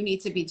that you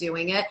need to be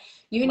doing it.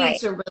 You need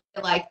to really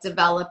like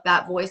develop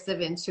that voice of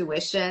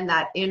intuition,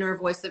 that inner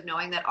voice of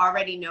knowing that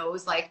already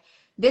knows like,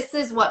 this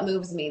is what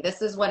moves me.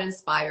 This is what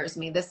inspires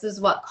me. This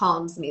is what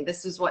calms me.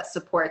 This is what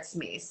supports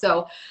me.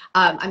 So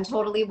I'm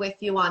totally with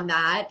you on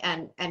that,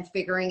 and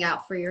figuring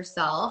out for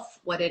yourself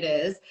what it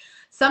is.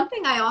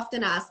 Something I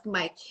often ask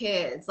my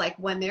kids, like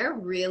when they're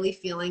really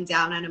feeling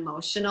down and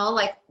emotional,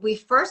 like we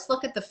first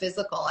look at the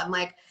physical. I'm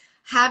like,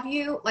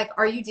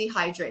 are you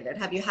dehydrated?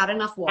 Have you had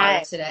enough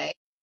water today?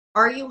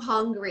 Are you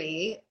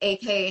hungry,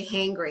 aka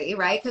hangry,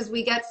 right? Because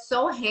we get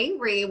so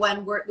hangry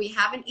when we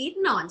haven't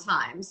eaten on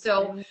time.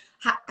 So,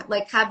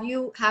 have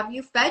you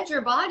fed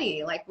your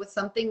body like with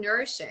something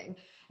nourishing?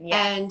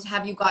 Yeah. And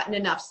have you gotten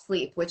enough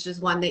sleep, which is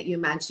one that you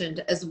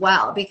mentioned as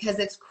well? Because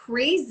it's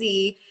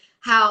crazy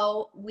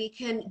how we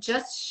can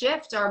just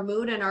shift our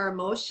mood, and our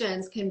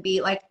emotions can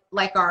be like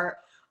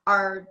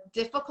our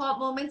difficult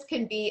moments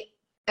can be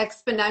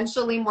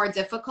exponentially more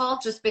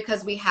difficult just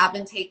because we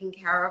haven't taken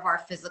care of our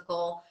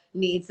physical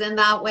needs in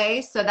that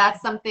way. So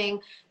that's something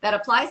that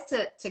applies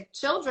to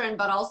children,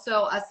 but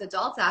also us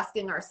adults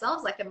asking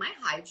ourselves, like, am I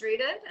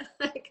hydrated?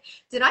 Like,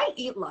 did I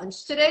eat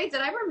lunch today?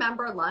 Did I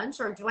remember lunch,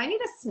 or do I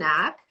need a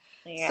snack?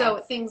 Yeah. So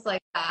things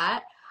like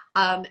that.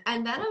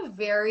 And then a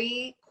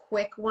very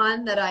quick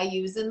one that I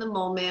use in the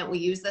moment, we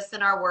use this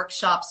in our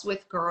workshops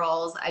with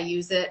girls, I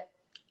use it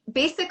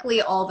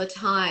basically all the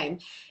time,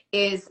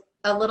 is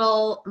a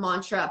little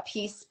mantra: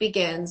 peace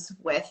begins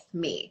with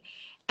me.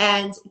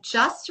 And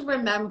just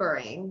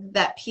remembering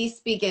that peace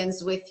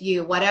begins with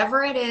you,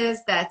 whatever it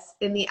is that's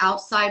in the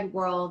outside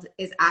world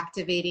is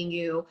activating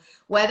you,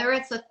 whether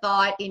it's a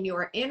thought in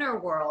your inner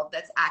world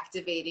that's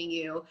activating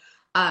you,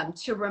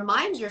 to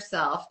remind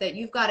yourself that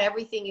you've got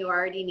everything you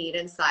already need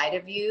inside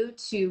of you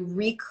to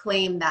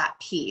reclaim that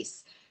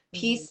peace.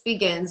 Peace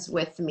begins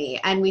with me.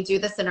 And we do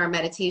this in our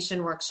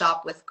meditation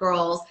workshop with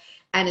girls.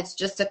 And it's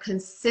just a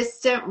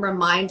consistent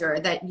reminder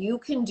that you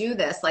can do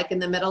this, like in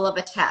the middle of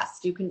a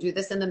test. You can do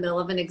this in the middle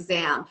of an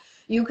exam.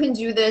 You can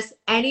do this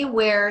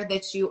anywhere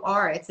that you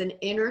are. It's an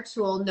inner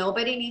tool.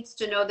 Nobody needs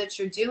to know that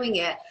you're doing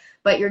it,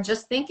 but you're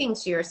just thinking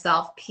to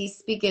yourself,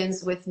 peace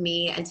begins with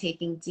me, and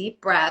taking deep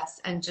breaths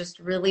and just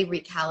really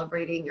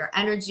recalibrating your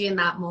energy in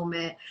that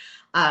moment.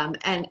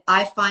 And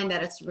I find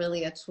that it's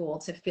really a tool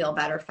to feel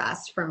better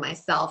fast for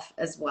myself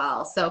as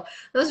well. So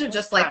those are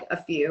just like a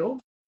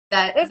few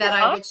that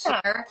I would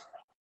share.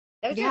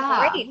 Those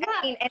are great. Yeah.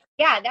 I mean, and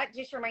that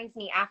just reminds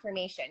me,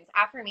 affirmations.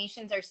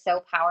 Affirmations are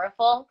so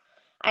powerful.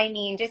 I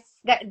mean,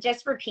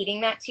 just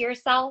repeating that to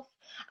yourself.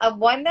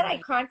 One that I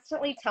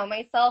constantly tell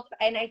myself,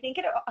 and I think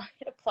it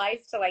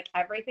applies to like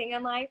everything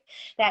in life,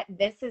 that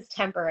this is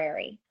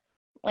temporary.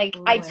 Like,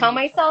 I tell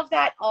myself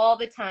that all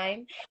the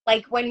time.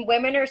 Like, when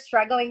women are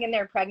struggling in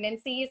their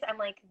pregnancies, I'm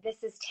like,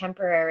 this is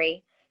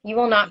temporary. You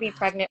will not be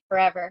pregnant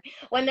forever.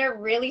 When they're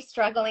really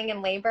struggling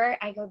in labor,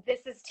 I go,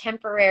 this is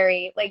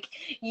temporary. Like,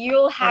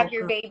 you'll have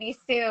your baby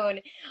soon.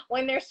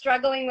 When they're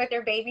struggling with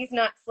their babies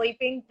not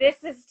sleeping, this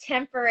is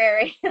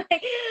temporary.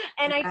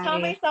 And I tell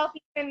myself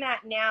even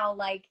that now,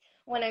 like,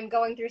 when I'm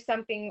going through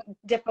something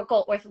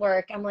difficult with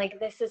work, I'm like,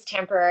 this is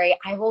temporary.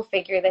 I will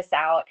figure this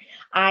out.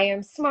 I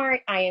am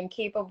smart. I am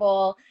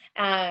capable.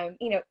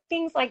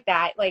 Things like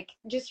that, like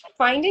just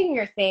finding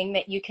your thing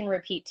that you can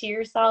repeat to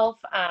yourself.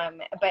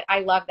 But I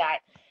love that.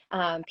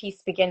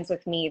 Peace begins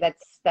with me.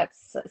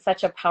 That's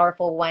such a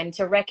powerful one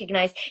to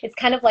recognize. It's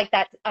kind of like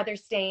that other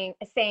saying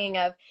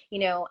of,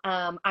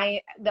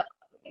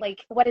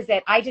 what is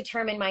it? I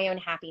determine my own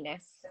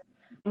happiness.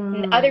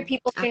 Other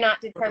people do not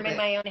determine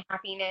my own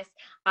happiness.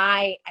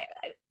 I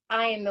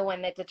am the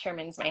one that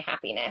determines my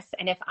happiness.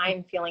 And if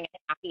I'm feeling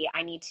unhappy,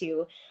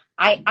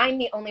 I'm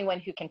the only one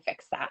who can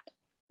fix that,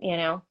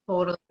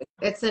 Totally.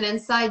 It's an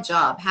inside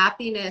job.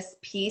 Happiness,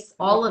 peace,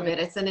 all of it.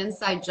 It's an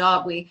inside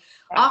job. We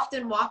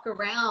often walk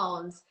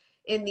around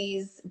in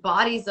these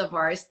bodies of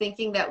ours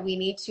thinking that we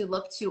need to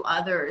look to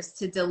others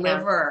to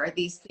deliver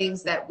these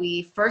things that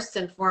we first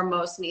and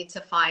foremost need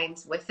to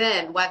find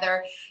within,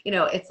 whether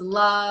it's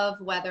love,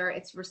 whether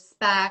it's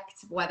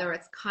respect, whether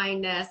it's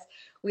kindness.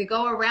 We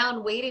go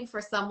around waiting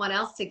for someone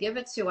else to give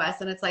it to us,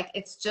 and it's like,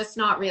 it's just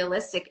not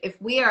realistic.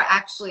 If we are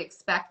actually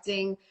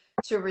expecting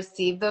to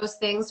receive those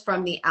things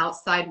from the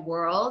outside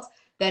world,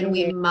 then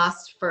we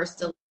must first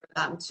deliver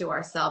them to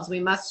ourselves.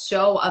 We must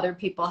show other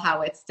people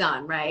how it's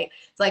done, right?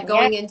 It's like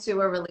going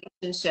into a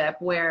relationship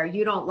where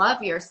you don't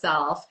love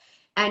yourself,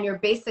 and you're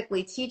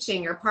basically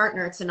teaching your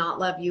partner to not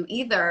love you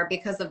either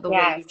because of the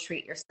way you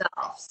treat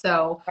yourself.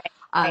 So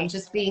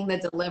just being the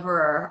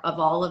deliverer of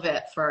all of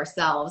it for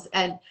ourselves.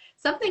 And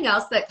something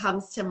else that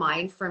comes to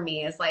mind for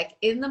me is, like,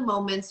 in the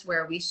moments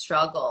where we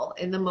struggle,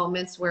 in the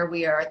moments where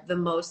we are the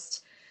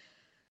most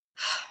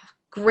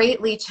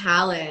greatly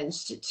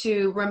challenged,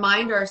 to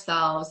remind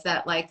ourselves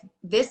that, like,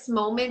 this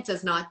moment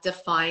does not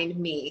define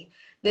me.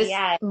 This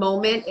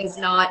moment is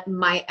not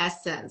my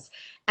essence.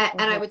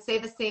 And I would say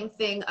the same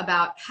thing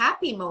about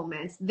happy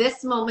moments.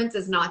 This moment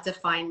does not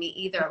define me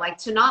either. Like,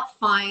 to not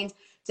find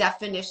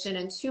definition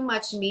and too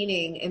much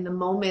meaning in the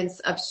moments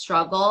of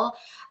struggle,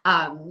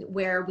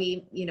 where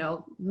we,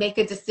 make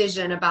a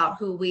decision about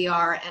who we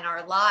are and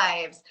our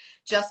lives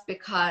just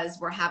because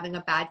we're having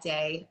a bad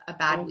day, a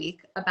bad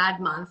week, a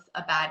bad month,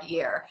 a bad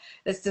year.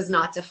 This does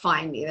not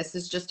define me. This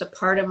is just a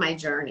part of my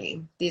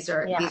journey. These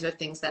are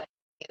things that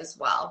I as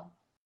well.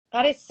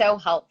 That is so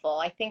helpful.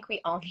 I think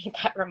we all need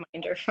that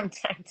reminder from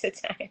time to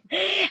time.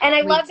 And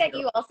I love that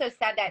you also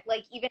said that,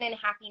 like, even in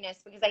happiness,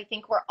 because I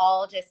think we're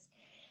all just,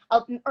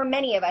 or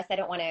many of us, I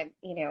don't want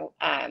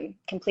to,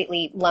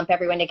 completely lump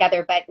everyone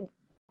together, but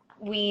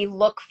we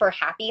look for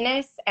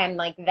happiness and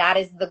like that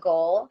is the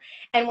goal.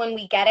 And when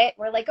we get it,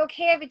 we're like,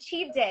 okay, I've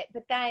achieved it.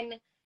 But then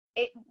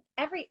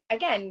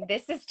again,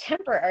 this is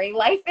temporary.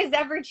 Life is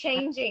ever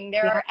changing.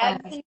 There are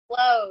ebbs and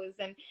flows.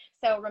 And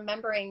so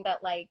remembering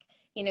that, like,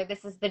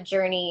 this is the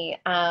journey,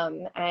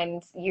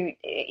 and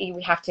you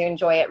have to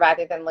enjoy it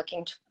rather than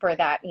looking for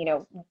that,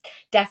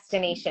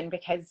 destination.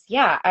 Because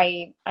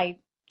I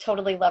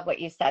totally love what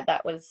you said.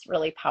 That was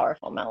really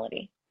powerful,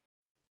 Melody.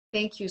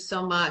 Thank you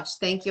so much.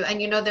 Thank you.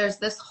 And there's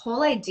this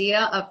whole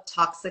idea of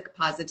toxic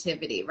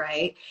positivity,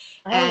 right?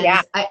 Oh, and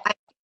yeah.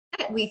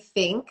 we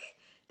think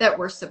that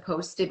we're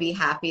supposed to be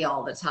happy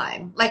all the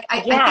time. Like,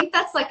 I think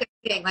that's like a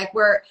thing. Like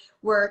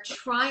we're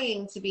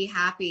trying to be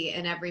happy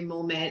in every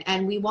moment,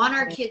 and we want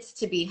our kids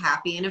to be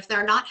happy. And if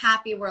they're not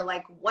happy, we're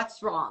like,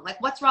 what's wrong? Like,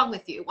 what's wrong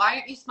with you? Why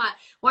aren't you smiling?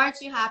 Why aren't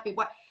you happy?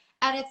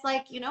 And it's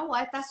like, you know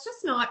what? That's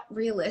just not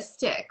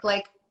realistic.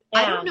 Like,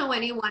 I don't know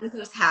anyone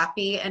who's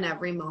happy in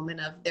every moment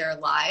of their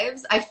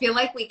lives. I feel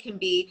like we can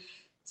be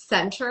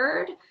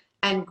centered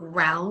and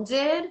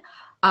grounded.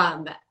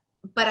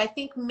 But I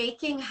think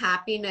making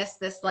happiness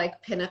this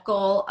like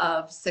pinnacle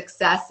of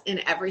success in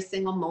every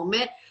single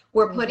moment,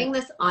 we're putting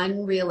this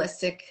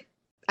unrealistic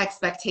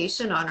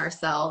expectation on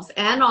ourselves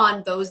and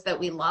on those that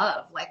we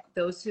love, like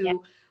those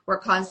who we're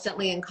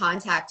constantly in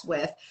contact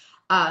with.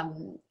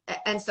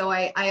 And so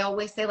I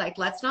always say, like,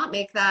 let's not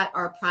make that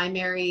our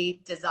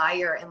primary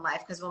desire in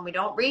life, because when we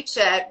don't reach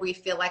it, we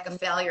feel like a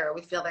failure.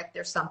 We feel like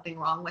there's something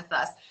wrong with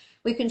us.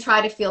 We can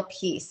try to feel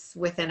peace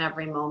within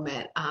every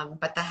moment.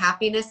 But the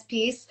happiness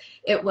piece,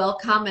 it will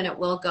come and it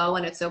will go,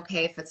 and it's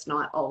okay if it's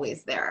not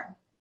always there.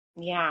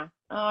 Yeah.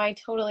 Oh, I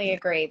totally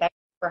agree. That's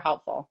super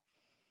helpful.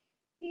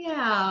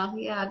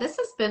 Yeah. This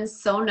has been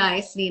so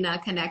nice, Nina,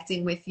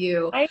 connecting with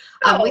you.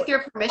 With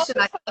your permission,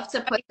 I'd love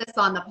to put this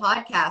on the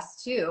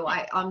podcast too,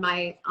 on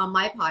my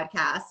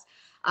podcast,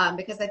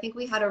 because I think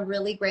we had a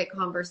really great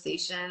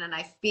conversation, and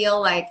I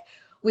feel like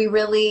we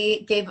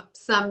really gave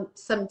some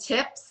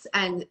tips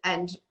and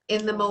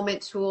in the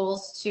moment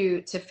tools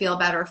to feel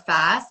better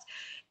fast.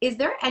 Is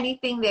there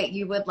anything that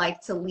you would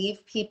like to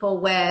leave people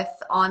with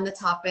on the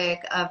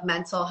topic of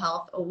mental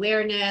health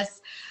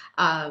awareness,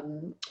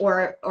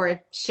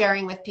 or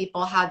sharing with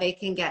people how they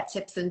can get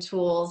tips and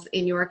tools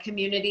in your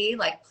community?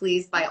 Like,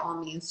 please, by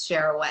all means,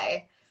 share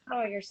away.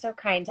 Oh, you're so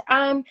kind.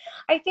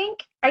 I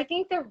think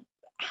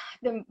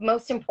the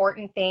most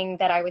important thing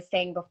that I was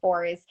saying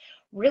before is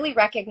really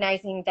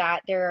recognizing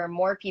that there are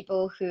more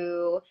people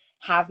who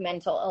have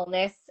mental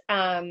illness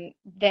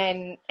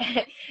than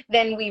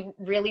we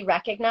really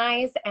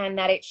recognize, and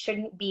that it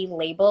shouldn't be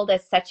labeled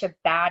as such a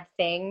bad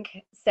thing.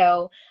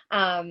 So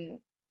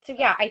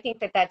yeah, I think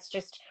that that's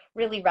just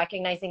really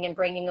recognizing and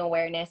bringing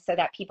awareness so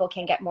that people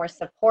can get more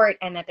support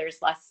and that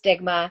there's less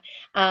stigma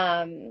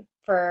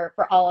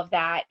for all of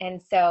that. And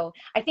so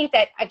I think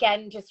that,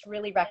 again, just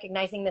really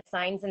recognizing the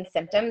signs and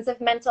symptoms of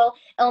mental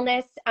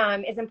illness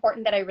is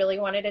important, that I really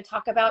wanted to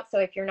talk about. So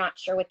if you're not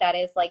sure what that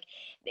is, like,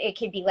 it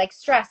could be like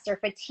stress or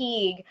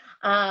fatigue,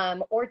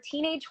 or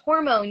teenage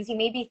hormones. You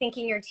may be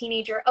thinking your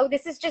teenager, oh,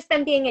 this is just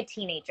them being a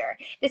teenager.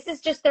 This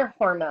is just their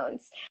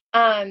hormones.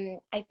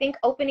 I think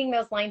opening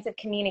those lines of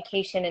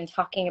communication and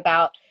talking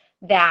about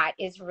that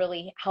is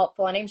really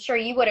helpful. And I'm sure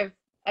you would have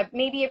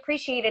maybe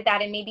appreciated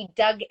that and maybe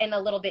dug in a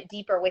little bit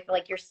deeper with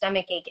like your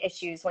stomach ache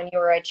issues when you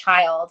were a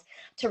child,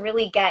 to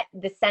really get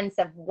the sense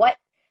of what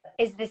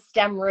is the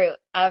stem root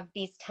of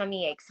these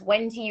tummy aches.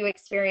 When do you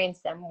experience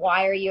them?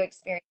 Why are you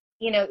experiencing,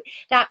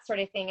 that sort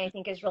of thing, I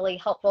think is really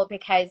helpful,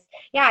 because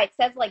it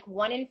says like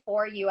 1 in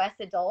 4 US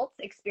adults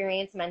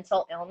experience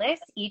mental illness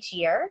each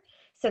year.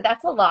 So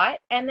that's a lot.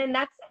 And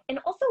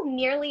also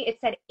nearly, it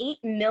said 8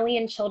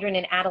 million children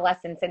and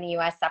adolescents in the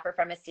US suffer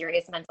from a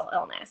serious mental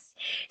illness.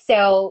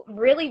 So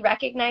really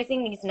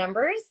recognizing these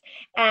numbers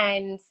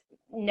and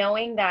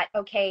knowing that,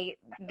 okay,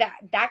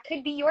 that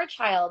could be your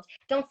child.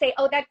 Don't say,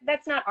 oh,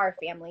 that's not our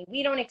family.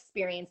 We don't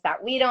experience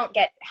that. We don't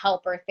get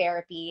help or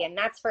therapy, and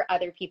that's for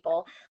other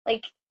people.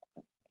 Like,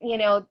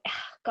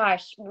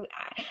 gosh,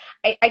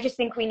 I just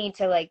think we need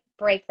to like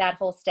break that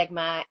whole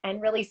stigma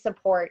and really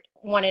support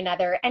one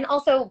another, and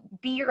also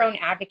be your own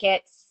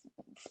advocates.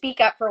 Speak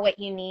up for what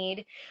you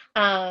need.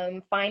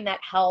 Find that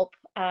help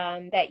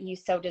that you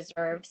so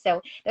deserve.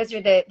 So those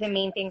are the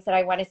main things that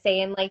I want to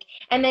say.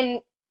 And then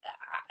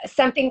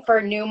something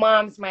for new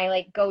moms, my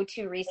like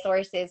go-to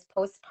resource is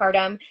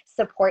Postpartum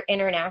Support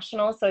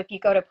International. So if you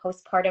go to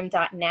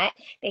postpartum.net,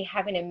 they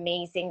have an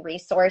amazing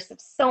resource of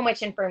so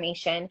much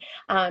information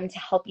to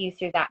help you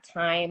through that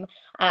time.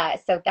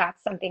 So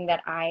that's something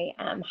that I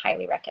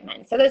highly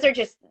recommend. So those are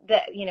just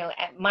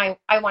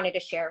I wanted to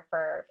share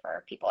for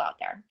people out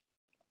there.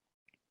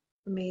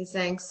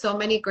 Amazing. So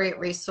many great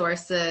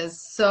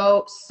resources.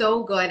 So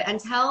good. And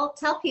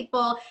tell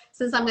people,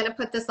 since I'm going to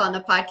put this on the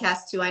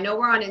podcast too, I know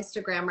we're on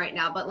Instagram right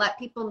now, but let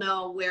people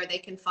know where they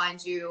can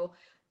find you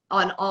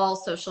on all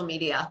social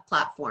media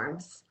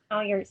platforms. Oh,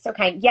 you're so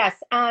kind. Yes.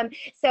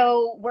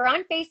 So we're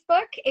on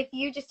Facebook. If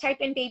you just type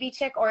in Baby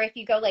Chick, or if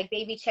you go like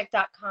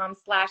babychick.com/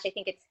 I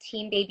think it's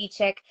Team Baby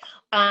Chick.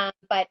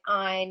 But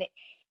on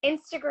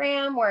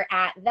Instagram, we're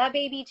at The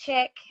Baby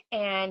Chick,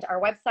 and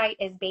our website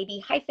is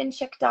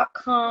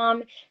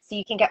baby-chick.com. So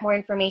you can get more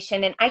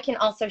information. And I can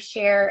also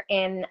share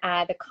in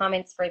the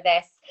comments for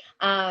this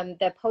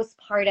the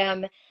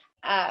postpartum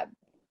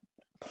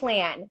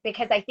plan,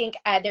 because I think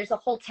there's a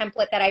whole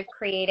template that I've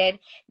created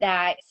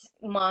that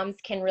moms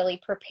can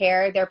really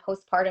prepare their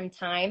postpartum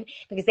time,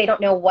 because they don't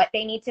know what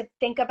they need to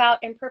think about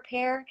and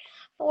prepare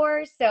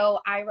for. So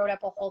I wrote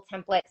up a whole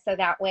template so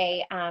that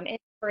way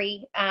it's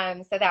free.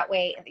 So that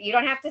way you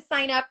don't have to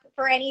sign up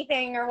for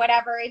anything or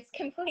whatever. It's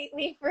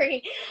completely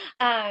free.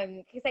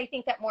 Because I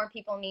think that more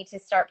people need to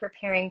start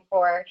preparing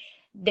for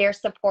their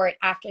support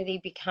after they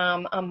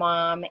become a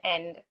mom.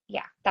 And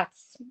yeah,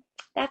 that's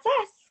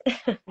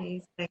us.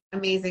 Amazing.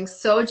 Amazing.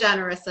 So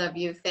generous of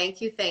you.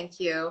 Thank you. Thank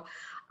you.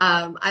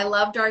 I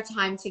loved our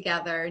time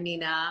together,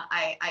 Nina.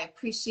 I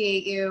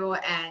appreciate you.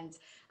 And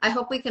I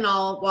hope we can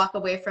all walk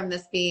away from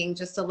this being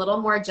just a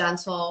little more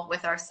gentle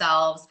with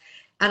ourselves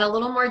and a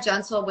little more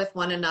gentle with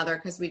one another,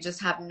 because we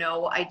just have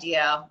no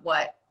idea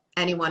what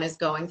anyone is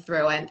going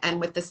through. And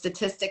with the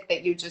statistic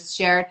that you just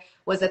shared,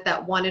 was it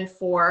that 1 in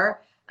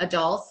 4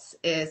 adults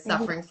is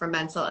suffering from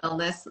mental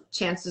illness?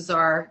 Chances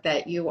are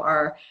that you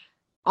are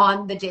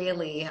on the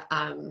daily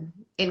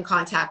in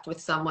contact with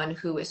someone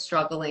who is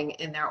struggling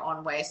in their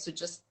own way. So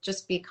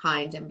just be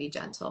kind and be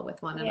gentle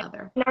with one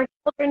another. And our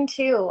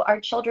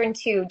children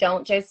too,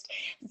 don't just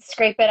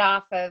scrape it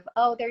off of,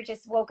 oh, they're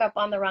just woke up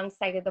on the wrong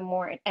side of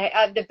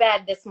the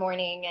bed this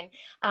morning.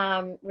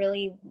 And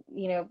really,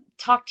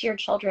 talk to your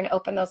children,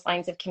 open those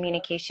lines of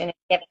communication,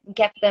 and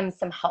get them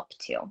some help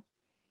too.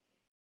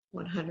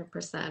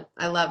 100%.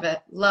 I love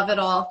it. Love it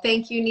all.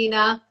 Thank you,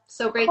 Nina.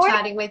 So great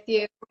chatting with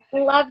you. I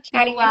love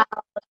chatting with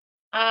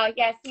you.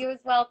 Yes, you as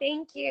well.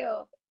 Thank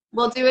you.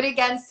 We'll do it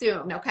again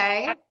soon,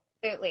 okay?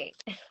 Absolutely.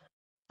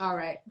 All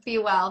right. Be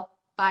well.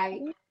 Bye.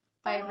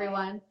 Bye,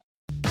 everyone.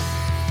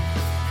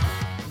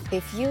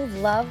 If you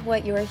love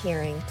what you are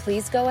hearing,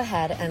 please go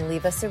ahead and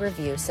leave us a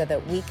review so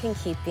that we can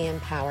keep the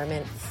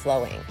empowerment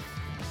flowing.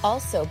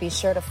 Also, be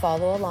sure to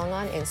follow along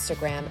on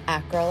Instagram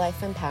at Girl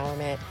Life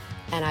Empowerment.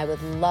 And I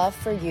would love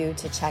for you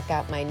to check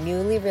out my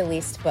newly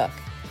released book,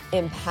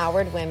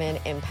 Empowered Women,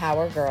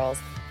 Empower Girls,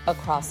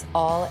 across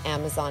all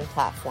Amazon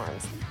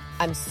platforms.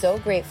 I'm so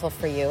grateful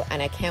for you,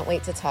 and I can't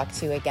wait to talk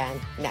to you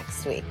again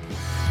next week.